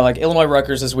think, Illinois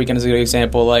Rutgers this weekend is a good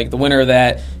example. The winner of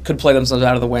that could play themselves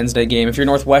out of the Wednesday game. If you're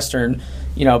Northwestern,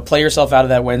 play yourself out of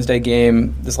that Wednesday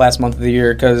game this last month of the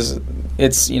year, because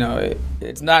it's,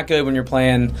 it's not good when you're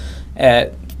playing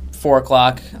at 4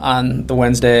 o'clock on the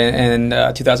Wednesday and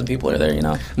 2,000 people are there,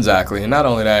 Exactly. And not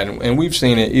only that, and we've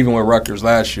seen it even with Rutgers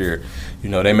last year.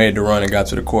 They made the run and got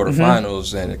to the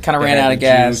quarterfinals, and it kind of ran out of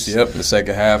gas. Yep, the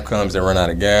second half comes, they run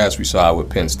out of gas. We saw it with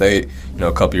Penn State,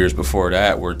 a couple years before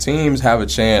that, where teams have a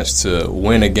chance to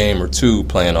win a game or two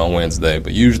playing on Wednesday,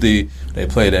 but usually they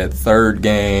play that third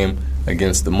game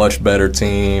against the much better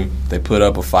team. They put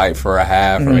up a fight for a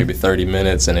half or maybe 30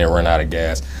 minutes, and they run out of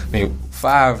gas.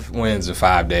 5 wins in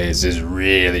 5 days is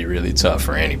really, really tough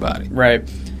for anybody. Right.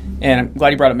 And I'm glad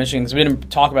you brought up Michigan, because we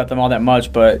didn't talk about them all that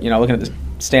much, but, looking at the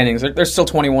standings, they're still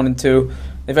 21-2.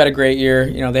 They've had a great year.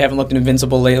 They haven't looked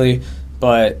invincible lately,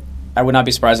 but I would not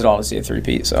be surprised at all to see a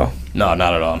three-peat. So no,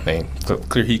 not at all.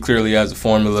 He clearly has a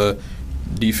formula.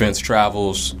 Defense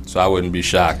travels, so I wouldn't be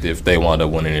shocked if they wound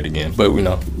up winning it again. But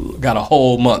got a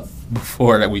whole month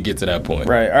before that we get to that point.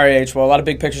 Right. All right, H. Well, a lot of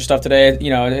big picture stuff today.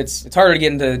 It's harder to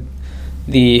get into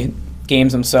the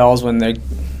games themselves when they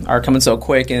are coming so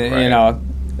quick, and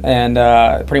and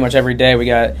pretty much every day we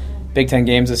got Big Ten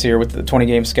games this year with the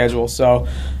 20-game schedule. So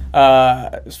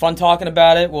it was fun talking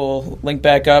about it. We'll link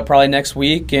back up probably next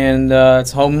week, and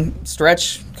it's home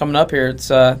stretch coming up here. It's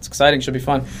exciting. Should be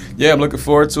fun. Yeah, I'm looking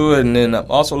forward to it, and then I'm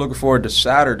also looking forward to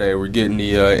Saturday. We're getting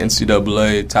the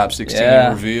NCAA Top 16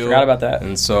 reveal. Forgot about that.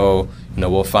 And so,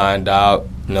 we'll find out,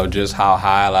 just how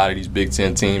high a lot of these Big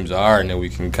Ten teams are, and then we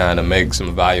can kind of make some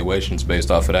evaluations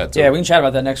based off of that, too. Yeah, we can chat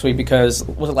about that next week because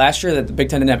was it last year that the Big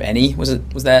Ten didn't have any? Was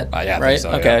that yeah, right?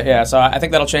 So, okay, yeah. So I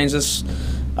think that'll change this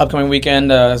upcoming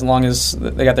weekend as long as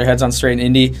they got their heads on straight in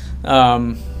Indy.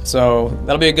 So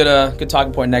that'll be a good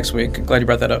talking point next week. Glad you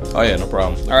brought that up. Oh, yeah, no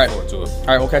problem. All right. Look forward to it. All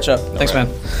right, we'll catch up. Thanks, man.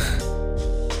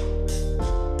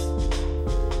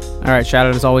 All right, shout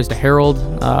out as always to Harold.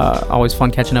 Always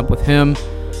fun catching up with him.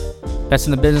 Best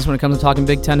in the business when it comes to talking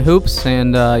Big Ten hoops,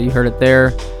 and you heard it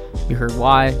there. You heard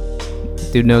why.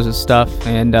 Dude knows his stuff,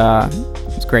 and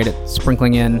he's great at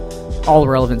sprinkling in all the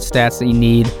relevant stats that you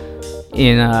need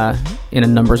in a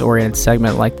numbers-oriented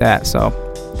segment like that. So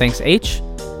thanks, H.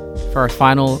 For our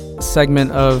final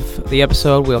segment of the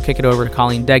episode, we'll kick it over to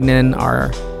Colleen Degnan,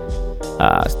 our,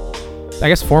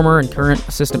 former and current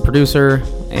assistant producer,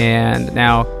 and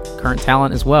now current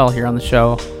talent as well here on the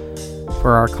show.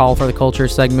 For our Call for the Culture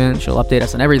segment, she'll update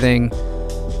us on everything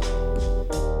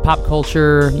pop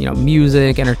culture,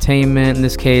 music, entertainment. In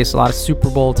this case, a lot of Super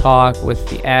Bowl talk with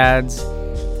the ads,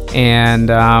 and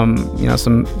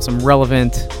some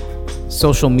relevant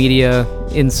social media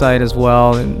insight as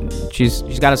well. And she's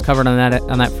got us covered on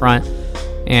that front,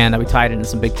 and we tied into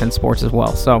some Big Ten sports as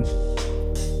well. So,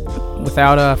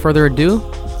 without further ado,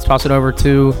 let's toss it over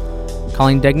to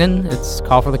Colleen Degnan. It's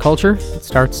Call for the Culture. It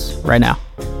starts right now.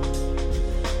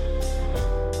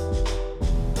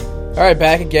 All right,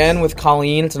 back again with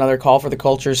Colleen. It's another Call for the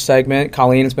Culture segment.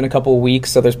 Colleen, it's been a couple of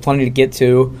weeks, so there's plenty to get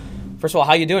to. First of all,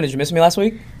 how you doing? Did you miss me last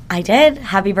week? I did.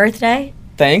 Happy birthday.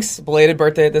 Thanks. Belated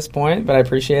birthday at this point, but I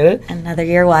appreciate it. Another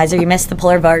year wiser. You missed the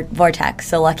polar vortex,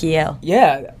 so lucky you.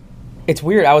 Yeah. It's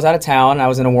weird. I was out of town. I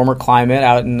was in a warmer climate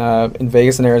out in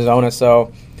Vegas and Arizona,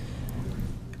 so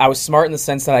I was smart in the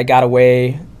sense that I got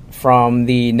away from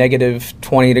the negative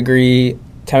 20-degree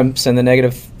temps and the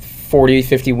negative 40,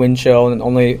 50 wind chill and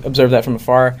only observed that from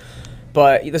afar.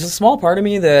 But there's a small part of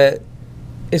me that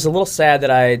is a little sad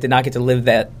that I did not get to live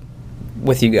that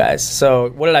with you guys.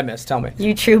 So what did I miss? Tell me.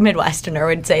 You true Midwesterner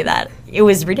would say that. It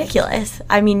was ridiculous.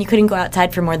 I mean, you couldn't go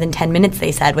outside for more than 10 minutes,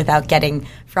 they said, without getting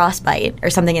frostbite or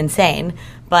something insane.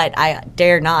 But I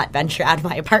dare not venture out of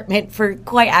my apartment for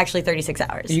quite actually 36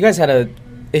 hours. You guys had a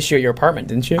issue at your apartment,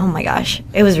 didn't you? Oh my gosh.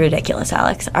 It was ridiculous,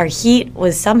 Alex. Our heat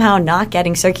was somehow not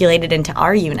getting circulated into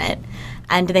our unit.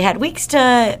 And they had weeks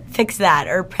to fix that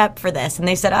or prep for this. And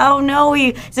they said, oh, no,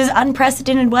 this is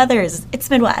unprecedented weather. It's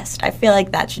Midwest. I feel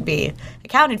like that should be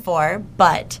accounted for.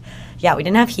 But, yeah, we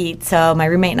didn't have heat. So my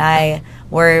roommate and I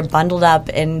were bundled up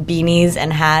in beanies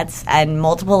and hats and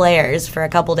multiple layers for a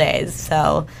couple days.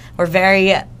 So we're very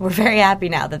happy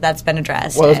now that that's been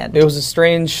addressed. Well, it was a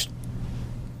strange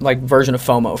version of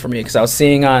FOMO for me because I was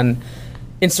seeing on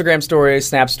Instagram stories,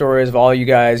 Snap stories of all you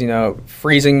guys,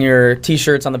 freezing your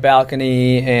T-shirts on the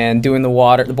balcony and doing the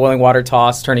boiling water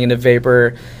toss, turning into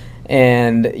vapor.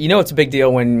 And it's a big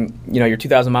deal when, you're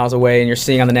 2,000 miles away and you're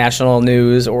seeing on the national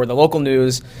news or the local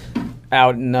news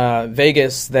out in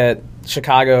Vegas that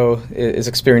Chicago is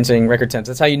experiencing record temps.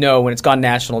 That's how you know when it's gone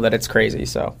national that it's crazy.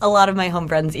 So a lot of my home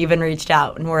friends even reached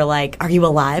out and were like, are you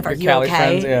alive? Are you Cali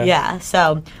okay? Friends, yeah,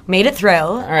 so made it through.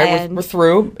 All right, we're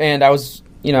through. And I was,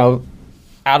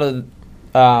 out of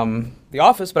the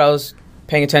office, but I was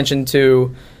paying attention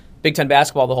to Big Ten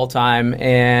basketball the whole time.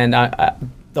 And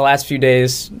the last few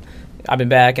days, I've been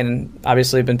back and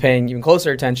obviously been paying even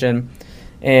closer attention.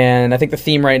 And I think the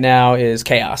theme right now is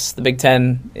chaos. The Big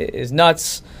Ten is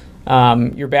nuts.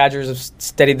 Your Badgers have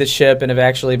steadied the ship and have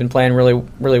actually been playing really,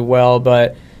 really well.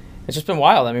 But it's just been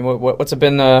wild. I mean, what's it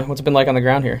been like on the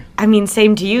ground here? I mean,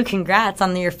 same to you. Congrats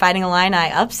on your Fighting Illini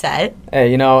upset.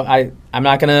 Hey, I'm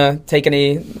not gonna take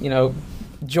any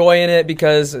joy in it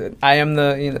because I am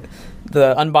the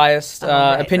unbiased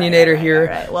opinionator here.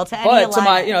 Right. Well,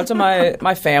 to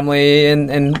my family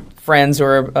and friends who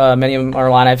are many of them are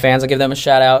Illini fans, I give them a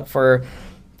shout out for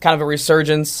kind of a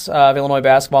resurgence of Illinois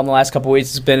basketball in the last couple of weeks.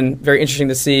 It's been very interesting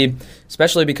to see,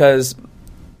 especially because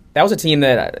that was a team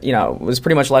that was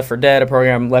pretty much left for dead, a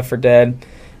program left for dead,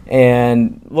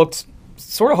 and looked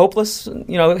sort of hopeless,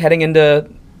 heading into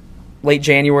late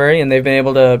January, and they've been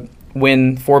able to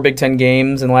win 4 Big Ten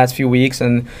games in the last few weeks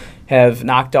and have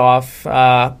knocked off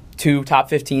 2 top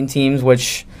 15 teams,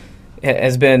 which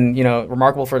has been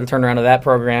remarkable for the turnaround of that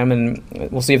program, and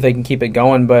we'll see if they can keep it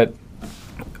going. But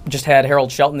just had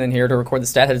Harold Shelton in here to record the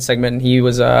Stat Head segment, and he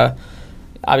was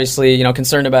obviously,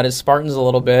 concerned about his Spartans a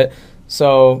little bit.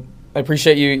 So I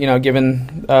appreciate you,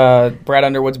 giving Brad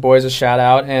Underwood's boys a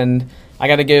shout-out, and I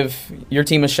got to give your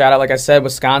team a shout-out. Like I said,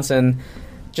 Wisconsin,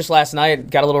 just last night,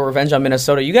 got a little revenge on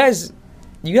Minnesota. You guys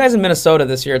in Minnesota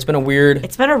this year, it's been a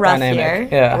rough dynamic. year.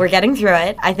 Yeah. We're getting through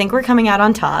it. I think we're coming out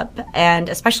on top, and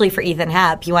especially for Ethan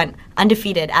Happ, he went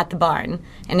undefeated at the barn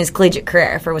in his collegiate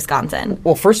career for Wisconsin.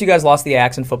 Well, first you guys lost the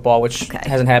Axe in football, which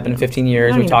hasn't happened in 15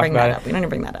 years. We talked about it. We don't need to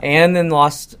bring that up. And then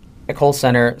lost at Kohl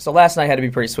Center. So last night had to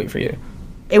be pretty sweet for you.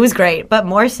 It was great, but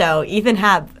more so, Ethan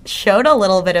Happ showed a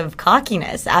little bit of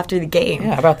cockiness after the game.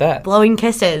 Yeah, how about that? Blowing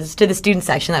kisses to the student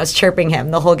section that was chirping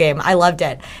him the whole game. I loved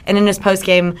it. And in his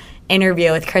post-game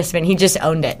interview with Crispin, he just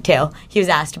owned it, too. He was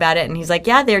asked about it, and he's like,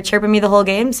 yeah, they were chirping me the whole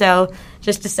game, so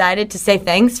just decided to say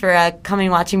thanks for coming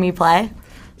and watching me play.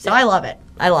 So I love it.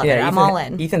 I love it. I'm all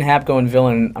in. Ethan Happ going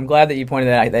villain. I'm glad that you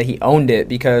pointed out that he owned it,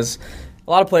 because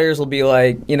a lot of players will be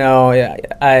like,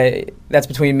 that's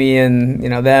between me and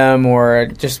them, or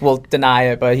just will deny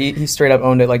it. But he straight up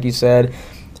owned it, like you said.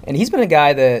 And he's been a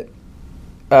guy that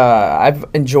I've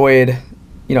enjoyed,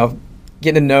 getting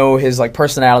to know his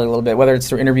personality a little bit, whether it's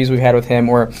through interviews we've had with him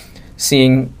or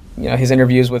seeing his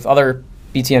interviews with other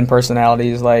BTN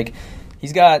personalities. Like,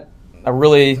 he's got a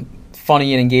really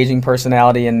funny and engaging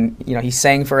personality, and he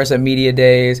sang for us at media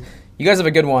days. You guys have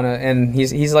a good one, and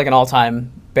he's like an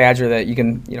all-time Badger that you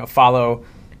can follow,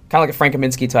 kind of like a Frank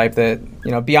Kaminsky type that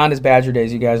beyond his Badger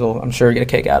days, you guys will, I'm sure, get a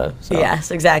kick out of. So.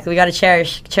 Yes, exactly. We got to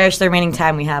cherish the remaining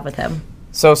time we have with him.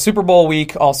 So Super Bowl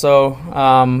week also,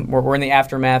 we're in the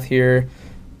aftermath here.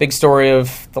 Big story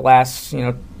of the last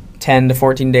 10 to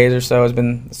 14 days or so has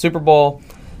been the Super Bowl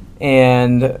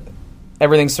and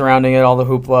everything surrounding it, all the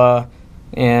hoopla,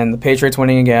 and the Patriots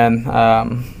winning again.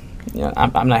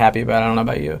 I'm not happy about it. I don't know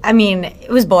about you. I mean, it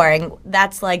was boring.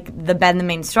 That's been the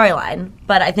main storyline.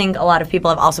 But I think a lot of people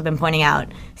have also been pointing out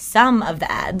some of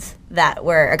the ads that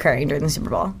were occurring during the Super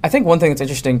Bowl. I think one thing that's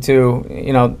interesting, too,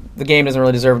 the game doesn't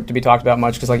really deserve to be talked about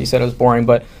much because, like you said, it was boring.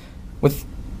 But with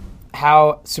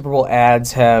how Super Bowl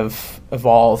ads have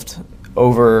evolved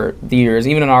over the years,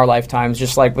 even in our lifetimes,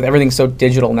 just like with everything so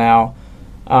digital now,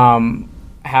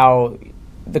 how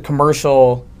the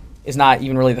commercial is not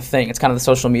even really the thing. It's kind of the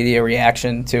social media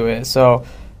reaction to it. So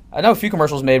I know a few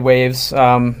commercials made waves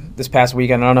this past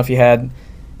weekend. I don't know if you had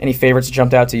any favorites that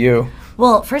jumped out to you.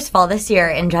 Well, first of all, this year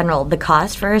in general, the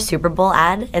cost for a Super Bowl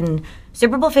ad in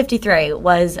Super Bowl 53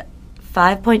 was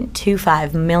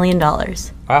 $5.25 million.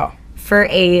 Wow. For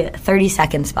a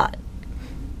 30-second spot.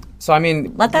 So, I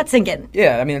mean... Let that sink in.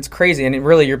 Yeah, I mean, it's crazy. And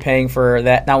really, you're paying for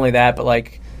that, not only that, but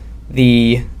like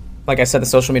I said, the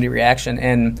social media reaction.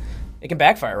 And it can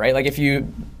backfire, right? Like, if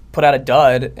you put out a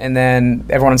dud and then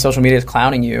everyone on social media is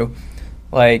clowning you,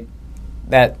 like,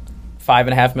 that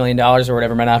 $5.5 million or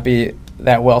whatever might not be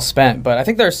that well spent. But I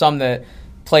think there are some that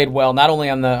played well, not only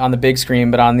on the big screen,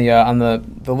 but on the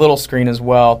little screen as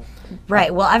well.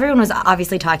 Right. Well, everyone was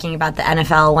obviously talking about the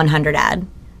NFL 100 ad,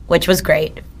 which was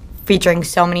great, featuring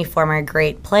so many former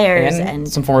great players.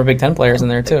 And some former Big Ten players in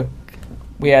there, too.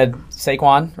 We had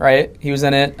Saquon, right? He was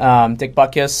in it. Dick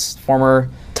Butkus, former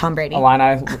Tom Brady,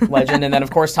 Illini legend, and then of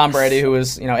course Tom Brady, who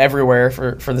was everywhere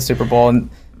for the Super Bowl. And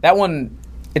that one,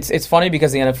 it's funny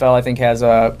because the NFL I think has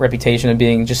a reputation of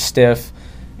being just stiff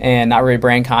and not really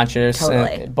brand conscious.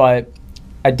 Totally. But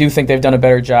I do think they've done a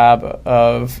better job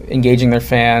of engaging their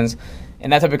fans,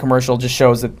 and that type of commercial just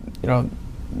shows that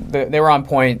they were on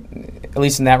point, at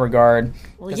least in that regard.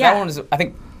 Well, yeah. That one is, I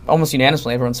think, almost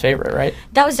unanimously everyone's favorite, right?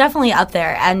 That was definitely up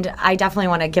there, and I definitely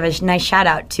want to give a nice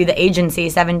shout-out to the agency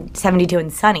 72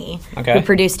 and Sunny, who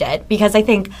produced it, because I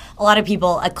think a lot of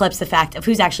people eclipse the fact of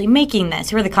who's actually making this,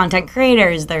 who are the content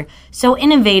creators. They're so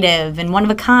innovative and one of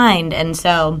a kind, and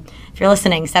so if you're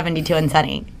listening, 72 and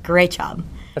Sunny, great job.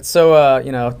 That's so,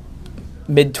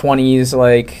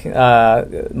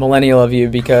 mid-20s, millennial of you,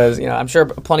 because, I'm sure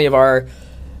plenty of our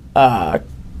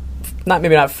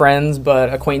maybe not friends,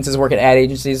 but acquaintances work at ad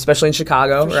agencies, especially in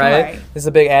Chicago, right? Sure. This is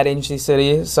a big ad agency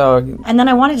city. So, and then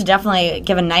I wanted to definitely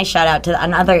give a nice shout out to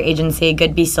another agency,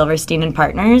 Goodby Silverstein and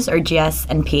Partners, or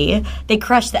GS&P. They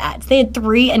crushed the ads. They had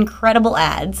 3 incredible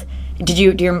ads. Do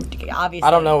you obviously?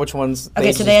 I don't know which ones.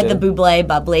 Okay, so they had the Buble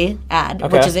Bubbly ad,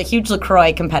 which is a huge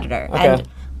LaCroix competitor, and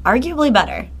arguably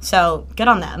better. So good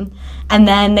on them. And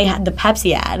then they had the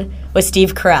Pepsi ad with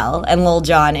Steve Carell and Lil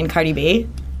Jon and Cardi B.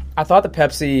 I thought the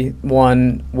Pepsi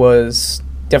one was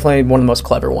definitely one of the most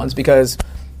clever ones because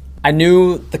I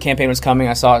knew the campaign was coming.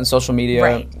 I saw it in social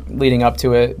media leading up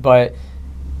to it, but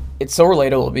it's so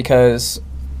relatable because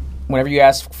whenever you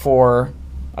ask for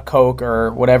a Coke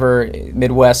or whatever,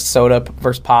 Midwest soda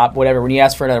versus pop, whatever. When you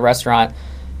ask for it at a restaurant,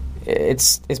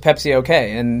 is Pepsi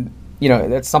okay? And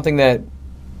that's something that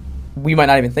we might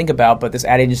not even think about, but this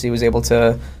ad agency was able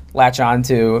to latch on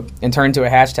to and turn into a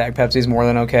hashtag. Pepsi's more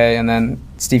than okay. And then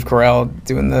Steve Carell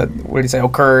doing the, what did he say,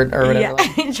 Kurt or whatever.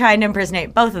 Yeah, trying to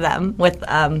impersonate both of them with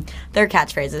their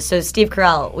catchphrases. So Steve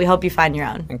Carell, we hope you find your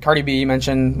own. And Cardi B, you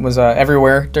mentioned, was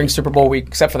everywhere during Super Bowl week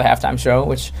except for the halftime show,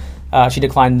 which she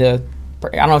declined to,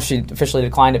 I don't know if she officially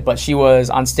declined it, but she was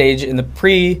on stage in the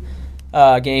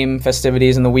pre-game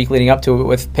festivities in the week leading up to it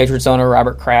with Patriots owner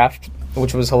Robert Kraft,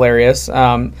 which was hilarious.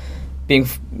 Being,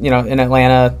 in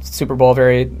Atlanta, Super Bowl,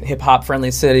 very hip-hop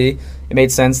friendly city, it made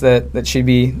sense that she'd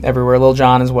be everywhere. Lil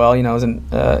Jon as well, is an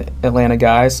Atlanta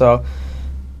guy. So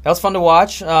that was fun to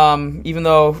watch. Even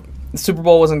though the Super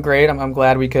Bowl wasn't great, I'm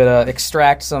glad we could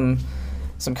extract some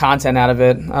content out of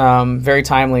it. Very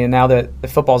timely. And now that the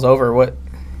football's over,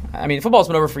 football's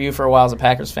been over for you for a while as a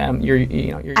Packers fan. You're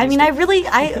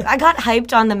I got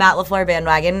hyped on the Matt LaFleur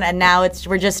bandwagon, and now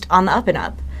we're just on the up and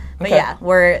up. But okay.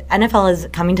 yeah, NFL is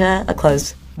coming to a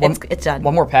close. It's done.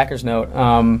 One more Packers note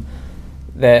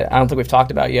that I don't think we've talked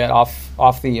about yet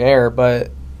off the air, but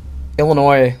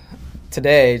Illinois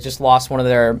today just lost one of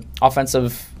their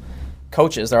offensive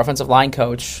coaches, their offensive line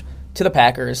coach, to the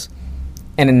Packers.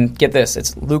 And then, get this,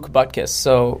 it's Luke Butkus.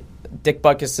 So Dick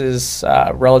Butkus's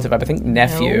relative, I think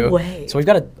nephew. No way. So we've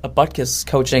got a Butkus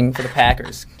coaching for the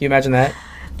Packers. Can you imagine that?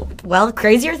 Well,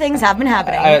 crazier things have been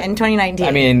happening in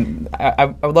 2019. I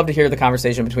would love to hear the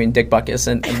conversation between Dick Butkus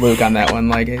and Luke on that one.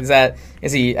 Like,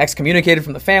 is he excommunicated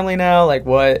from the family now? Like,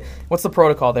 what's the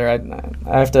protocol there?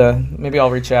 I have to, maybe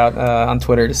I'll reach out on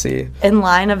Twitter to see. In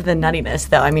line of the nuttiness,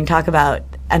 though, talk about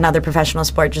another professional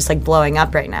sport just like blowing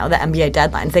up right now, the NBA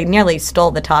deadlines. They nearly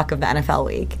stole the talk of the NFL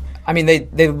week.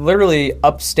 They literally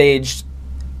upstaged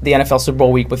the NFL Super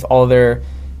Bowl week with all of their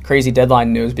crazy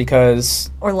deadline news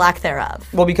or lack thereof.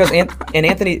 Well, because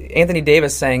Anthony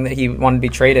Davis saying that he wanted to be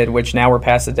traded, which now we're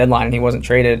past the deadline and he wasn't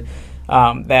traded,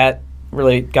 that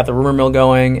really got the rumor mill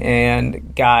going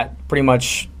and got pretty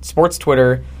much sports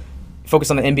Twitter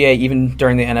focused on the NBA even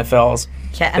during the NFL's.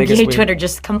 Yeah, NBA Twitter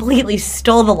just completely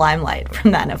stole the limelight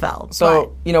from the NFL.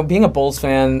 So, being a Bulls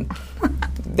fan,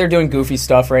 they're doing goofy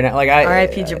stuff right now. Like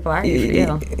R.I.P. Jabari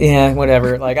for you. Yeah,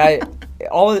 whatever.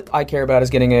 All I care about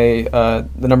is getting the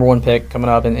number one pick coming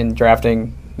up and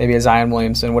drafting maybe a Zion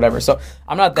Williamson, whatever. So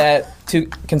I'm not that too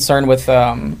concerned with the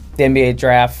NBA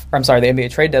draft. Or I'm sorry, the NBA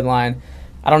trade deadline.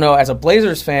 I don't know, as a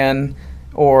Blazers fan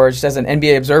or just as an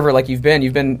NBA observer like you've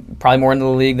been probably more into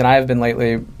the league than I have been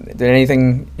lately. Did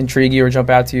anything intrigue you or jump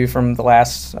out to you from the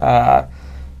last,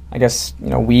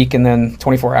 week and then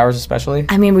 24 hours especially?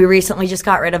 We recently just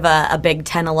got rid of a Big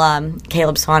Ten alum,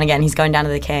 Caleb Swanigan. He's going down to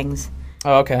the Kings.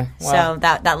 Oh, okay. Wow. So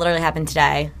that literally happened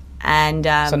today. And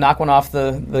so knock one off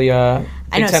the Big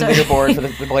Ten leaderboard for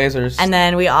the Blazers. And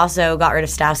then we also got rid of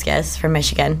Stauskas from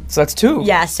Michigan. So that's two.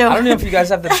 Yeah. So I don't know if you guys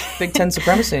have the Big Ten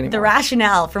supremacy anymore. The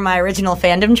rationale for my original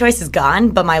fandom choice is gone,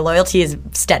 but my loyalty is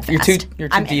steadfast. You're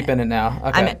too deep in it now.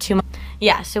 Okay. I'm at 2 months.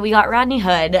 Yeah, so we got Rodney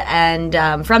Hood,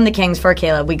 and from the Kings for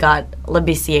Caleb, we got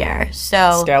LeBissiere. So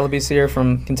Scal LeBissiere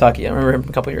from Kentucky. I remember him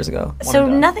a couple years ago. So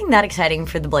nothing that exciting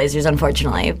for the Blazers,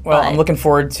 unfortunately. Well, I'm looking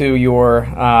forward to your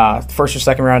first or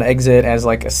second round exit as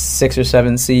like a 6 or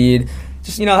 7 seed.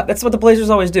 Just that's what the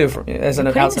Blazers always do. As an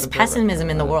putting outside this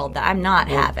pessimism in the world that I'm not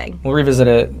having. We'll revisit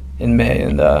it in May,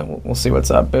 and we'll see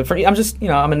what's up. But I'm just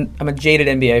I'm a jaded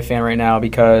NBA fan right now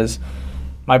because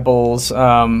my Bulls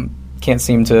can't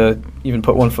seem to even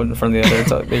put one foot in front of the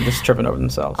other. They're just tripping over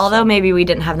themselves. Although maybe we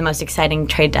didn't have the most exciting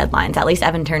trade deadlines, at least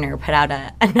Evan Turner put out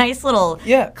a nice little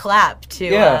clap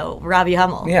to Robbie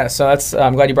Hummel. Yeah, so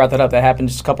I'm glad you brought that up. That happened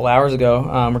just a couple hours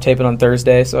ago. We're taping on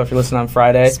Thursday, so if you're listening on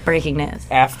Friday. It's breaking news.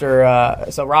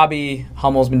 So Robbie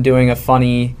Hummel's been doing a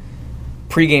funny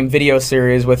pregame video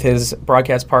series with his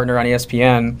broadcast partner on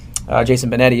ESPN,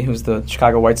 Jason Benetti, who's the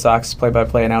Chicago White Sox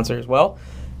play-by-play announcer as well.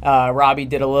 Robbie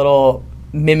did a little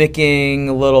mimicking,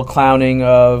 a little clowning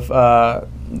of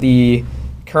the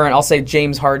current, I'll say,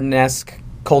 James Harden-esque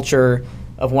culture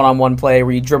of one-on-one play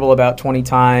where you dribble about 20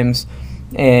 times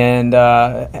and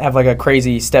have like a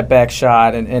crazy step-back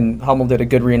shot, and Hummel did a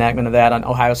good reenactment of that on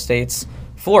Ohio State's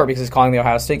floor because he's calling the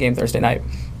Ohio State game Thursday night.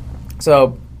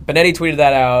 So Benetti tweeted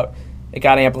that out, it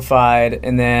got amplified,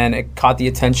 and then it caught the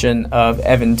attention of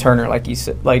Evan Turner, like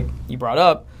you brought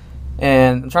up,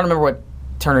 and I'm trying to remember what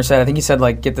Turner said. I think he said,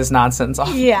 get this nonsense off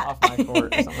my court or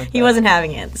something like that. He wasn't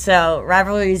having it. So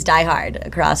rivalries die hard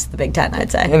across the Big Ten, I'd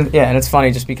say. And it's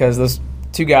funny just because those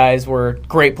two guys were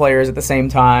great players at the same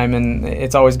time, and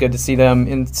it's always good to see them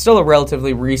in still a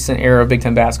relatively recent era of Big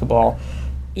Ten basketball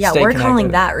Yeah, stay we're connected. calling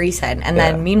that recent. And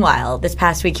Yeah. then meanwhile, this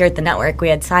past week here at the network, we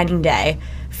had signing day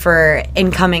for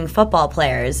incoming football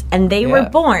players, and they were Yeah.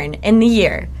 born in the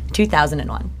year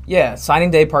 2001. Yeah,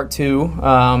 signing day part 2,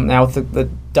 now with the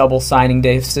double signing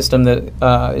day system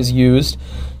that is used,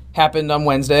 happened on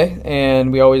Wednesday,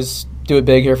 and we always do it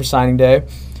big here for signing day.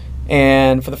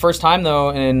 And for the first time, though,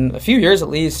 in a few years at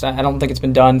least, I don't think it's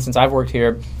been done since I've worked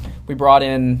here, we brought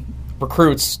in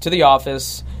recruits to the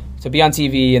office to be on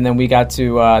TV, and then we got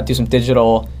to do some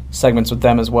digital segments with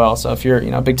them as well. So if you're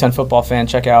a Big Ten football fan,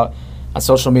 check out on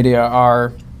social media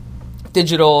our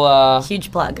digital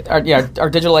Huge plug. our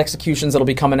digital executions that'll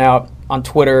be coming out on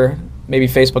Twitter, maybe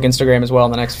Facebook, Instagram as well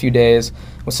in the next few days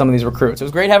with some of these recruits. It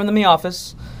was great having them in the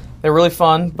office. They're really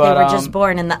fun. But They were just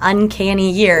born in the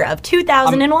uncanny year of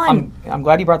 2001. I'm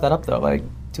glad you brought that up though. Like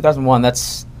 2001,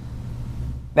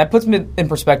 that puts me in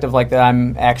perspective, like that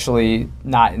I'm actually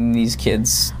not in these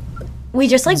kids' we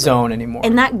just zone anymore.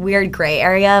 in that weird gray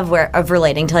area of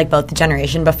relating to like both the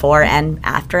generation before and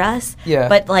after us. Yeah.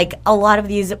 But like a lot of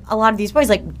these boys,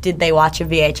 like, did they watch a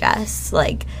VHS?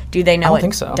 Like, do they know don't what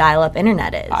think so. dial-up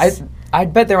internet is?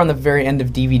 I'd bet they're on the very end of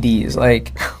DVDs.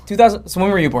 Like 2000. So when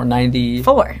were you born?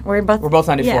 4. We're both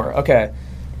 94. Yeah. Okay.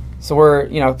 So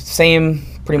we're same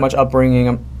pretty much upbringing.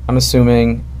 I'm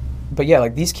assuming. But yeah,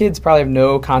 like these kids probably have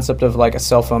no concept of like a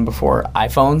cell phone before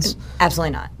iPhones.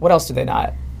 Absolutely not. What else do they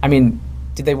not? I mean,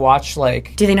 did they watch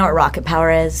like? Do they know what rocket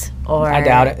power is? Or I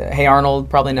doubt it. Hey Arnold,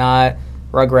 probably not.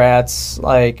 Rugrats,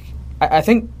 like I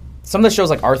think some of the shows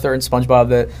like Arthur and SpongeBob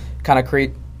that kind of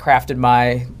crafted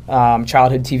my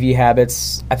childhood TV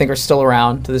habits, I think are still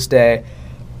around to this day.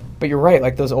 But you're right,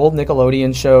 like those old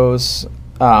Nickelodeon shows.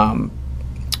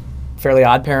 Fairly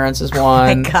Odd Parents is one.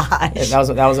 Oh my gosh.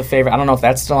 That was a favorite. I don't know if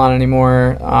that's still on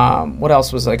anymore. What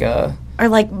else was like a... Or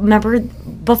like, remember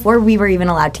before we were even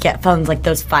allowed to get phones, like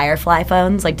those Firefly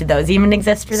phones? Like, did those even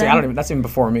exist for them? See, I don't even... That's even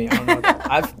before me. I don't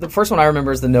know. The first one I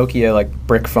remember is the Nokia like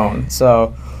brick phone.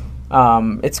 So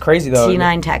it's crazy though.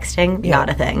 T9 texting, Yeah, not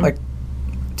a thing. Like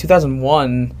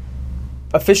 2001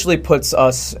 officially puts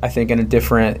us, I think, in a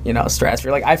different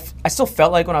stratosphere. Like I still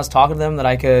felt like when I was talking to them that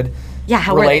I could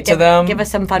how were relate they? to them. Give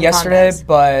us some fun yesterday,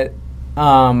 combos.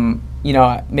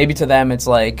 but maybe to them it's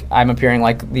like I'm appearing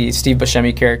like the Steve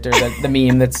Buscemi character, the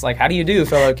meme that's like, "How do you do,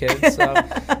 fellow kids?" So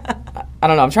I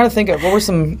don't know. I'm trying to think of what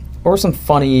were some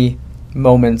funny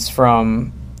moments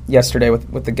from yesterday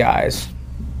with the guys.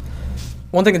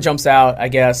 One thing that jumps out, I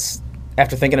guess,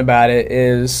 after thinking about it,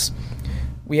 is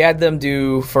we had them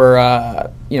do for a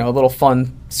little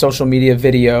fun social media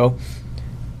video,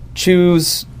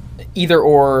 choose either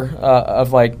or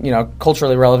of like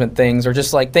culturally relevant things or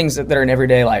just like things that are in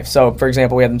everyday life. So for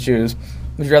example, we had them choose,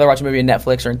 would you rather watch a movie in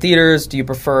Netflix or in theaters? Do you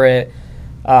prefer it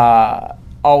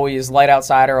always light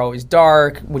outside or always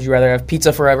dark? Would you rather have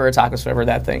pizza forever or tacos forever?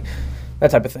 That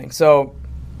type of thing. So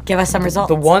Give us some results.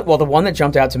 the one that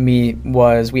jumped out to me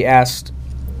was we asked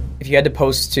if you had to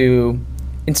post to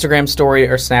Instagram story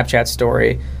or Snapchat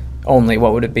story only,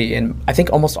 what would it be? And I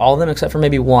think almost all of them, except for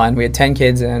maybe one, we had 10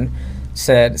 kids in,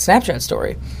 said Snapchat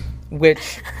story,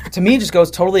 which to me just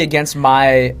goes totally against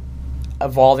my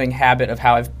evolving habit of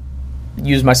how I've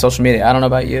used my social media. I don't know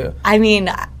about you. I mean,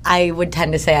 I would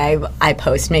tend to say I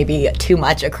post maybe too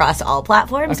much across all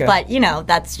platforms, Okay. but,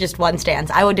 that's just one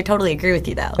stance. I would totally agree with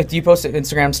you, though. Like, do you post an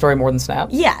Instagram story more than Snap?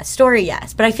 Yeah, story,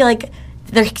 yes. But I feel like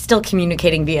they're still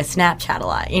communicating via Snapchat a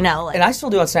lot, Like, And I still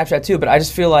do on Snapchat too, but I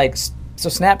just feel like, so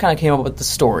Snap kind of came up with the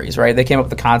stories, right? They came up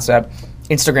with the concept.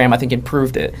 Instagram, I think,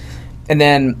 improved it. And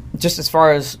then just as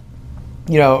far as,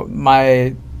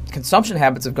 my consumption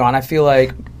habits have gone, I feel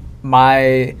like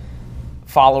my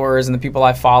followers and the people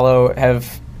I follow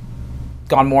have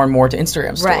gone more and more to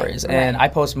Instagram stories. Right. And I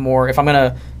post more. If I'm going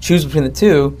to choose between the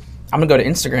two, I'm going to go to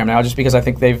Instagram now just because I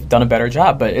think they've done a better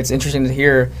job. But it's interesting to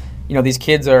hear, these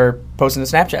kids are posting the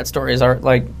Snapchat stories are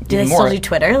like do they even more. still do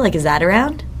Twitter? Like, is that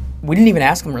around? We didn't even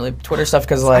ask them really Twitter stuff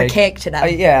because like archaic to them.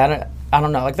 I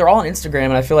don't know. Like they're all on Instagram,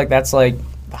 and I feel like that's like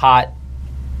the hot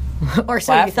Or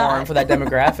so you platform thought. for that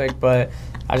demographic. But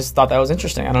I just thought that was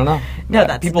interesting. I don't know. No,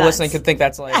 that's people nuts. listening could think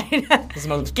that's like this is the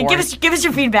most give boring, us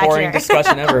your feedback boring here.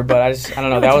 discussion ever. But I don't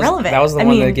know. No, That it's was relevant. that was the I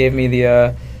one mean- that gave me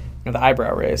the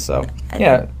eyebrow raise. So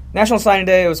yeah, National Signing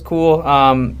Day. It was cool.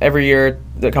 Every year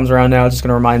that comes around now, it's just going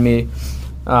to remind me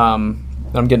that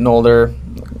I'm getting older.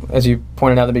 As you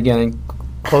pointed out at the beginning,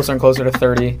 closer and closer to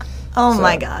 30. Oh So,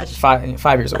 my gosh. 5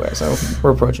 years away, so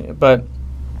we're approaching it. But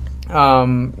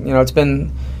it's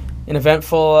been an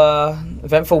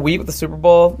eventful week with the Super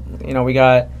Bowl. We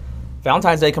got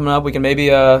Valentine's Day coming up. We can maybe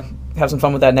have some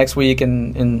fun with that next week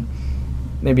and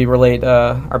maybe relate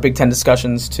our Big Ten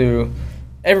discussions to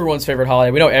everyone's favorite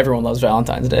holiday. We know everyone loves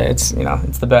Valentine's Day. It's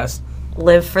it's the best.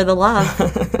 Live for the love.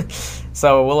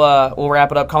 So we'll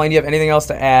wrap it up. Colleen, do you have anything else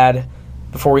to add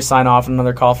before we sign off?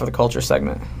 Another call for the culture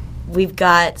segment. We've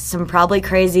got some probably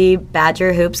crazy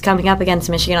Badger hoops coming up against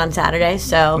Michigan on Saturday.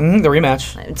 So the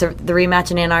rematch. It's the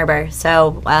rematch in Ann Arbor.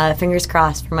 So fingers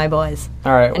crossed for my boys.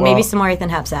 All right. And maybe some more Ethan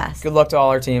Hep's ass. Good luck to all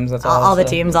our teams. That's all. All the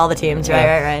teams.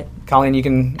 Yeah. Right. Colleen, you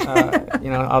can,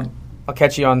 I'll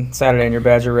catch you on Saturday in your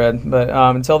Badger red. But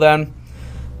until then,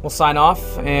 we'll sign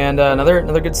off. And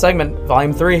another good segment,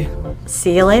 Volume 3.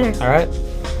 See you later. All right.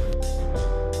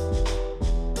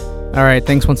 All right.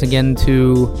 Thanks once again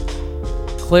to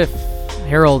Cliff,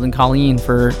 Harold, and Colleen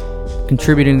for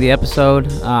contributing to the episode.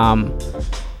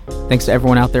 Thanks to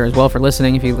everyone out there as well for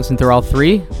listening. If you listened through all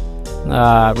 3,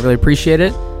 really appreciate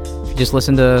it. If you just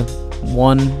listened to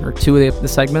 1 or 2 of the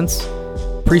segments,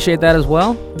 appreciate that as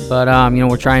well. But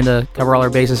we're trying to cover all our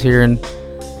bases here and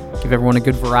give everyone a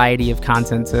good variety of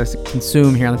content to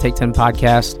consume here on the Take 10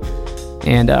 podcast.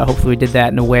 And hopefully we did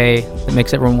that in a way that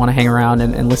makes everyone want to hang around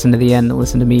and listen to the end and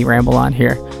listen to me ramble on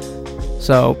here.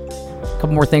 So a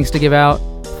couple more things to give out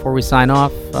before we sign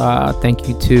off. Thank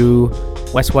you to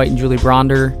Wes White and Julie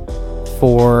Bronder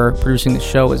for producing the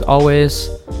show as always.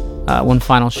 One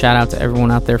final shout out to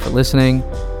everyone out there for listening.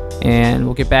 And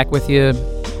we'll get back with you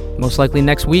most likely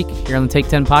next week here on the Take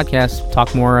 10 podcast.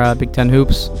 Talk more Big Ten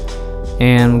hoops.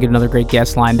 And we'll get another great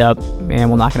guest lined up and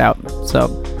we'll knock it out. So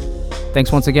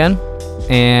thanks once again.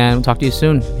 And we'll talk to you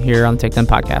soon here on the Take 10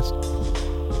 podcast.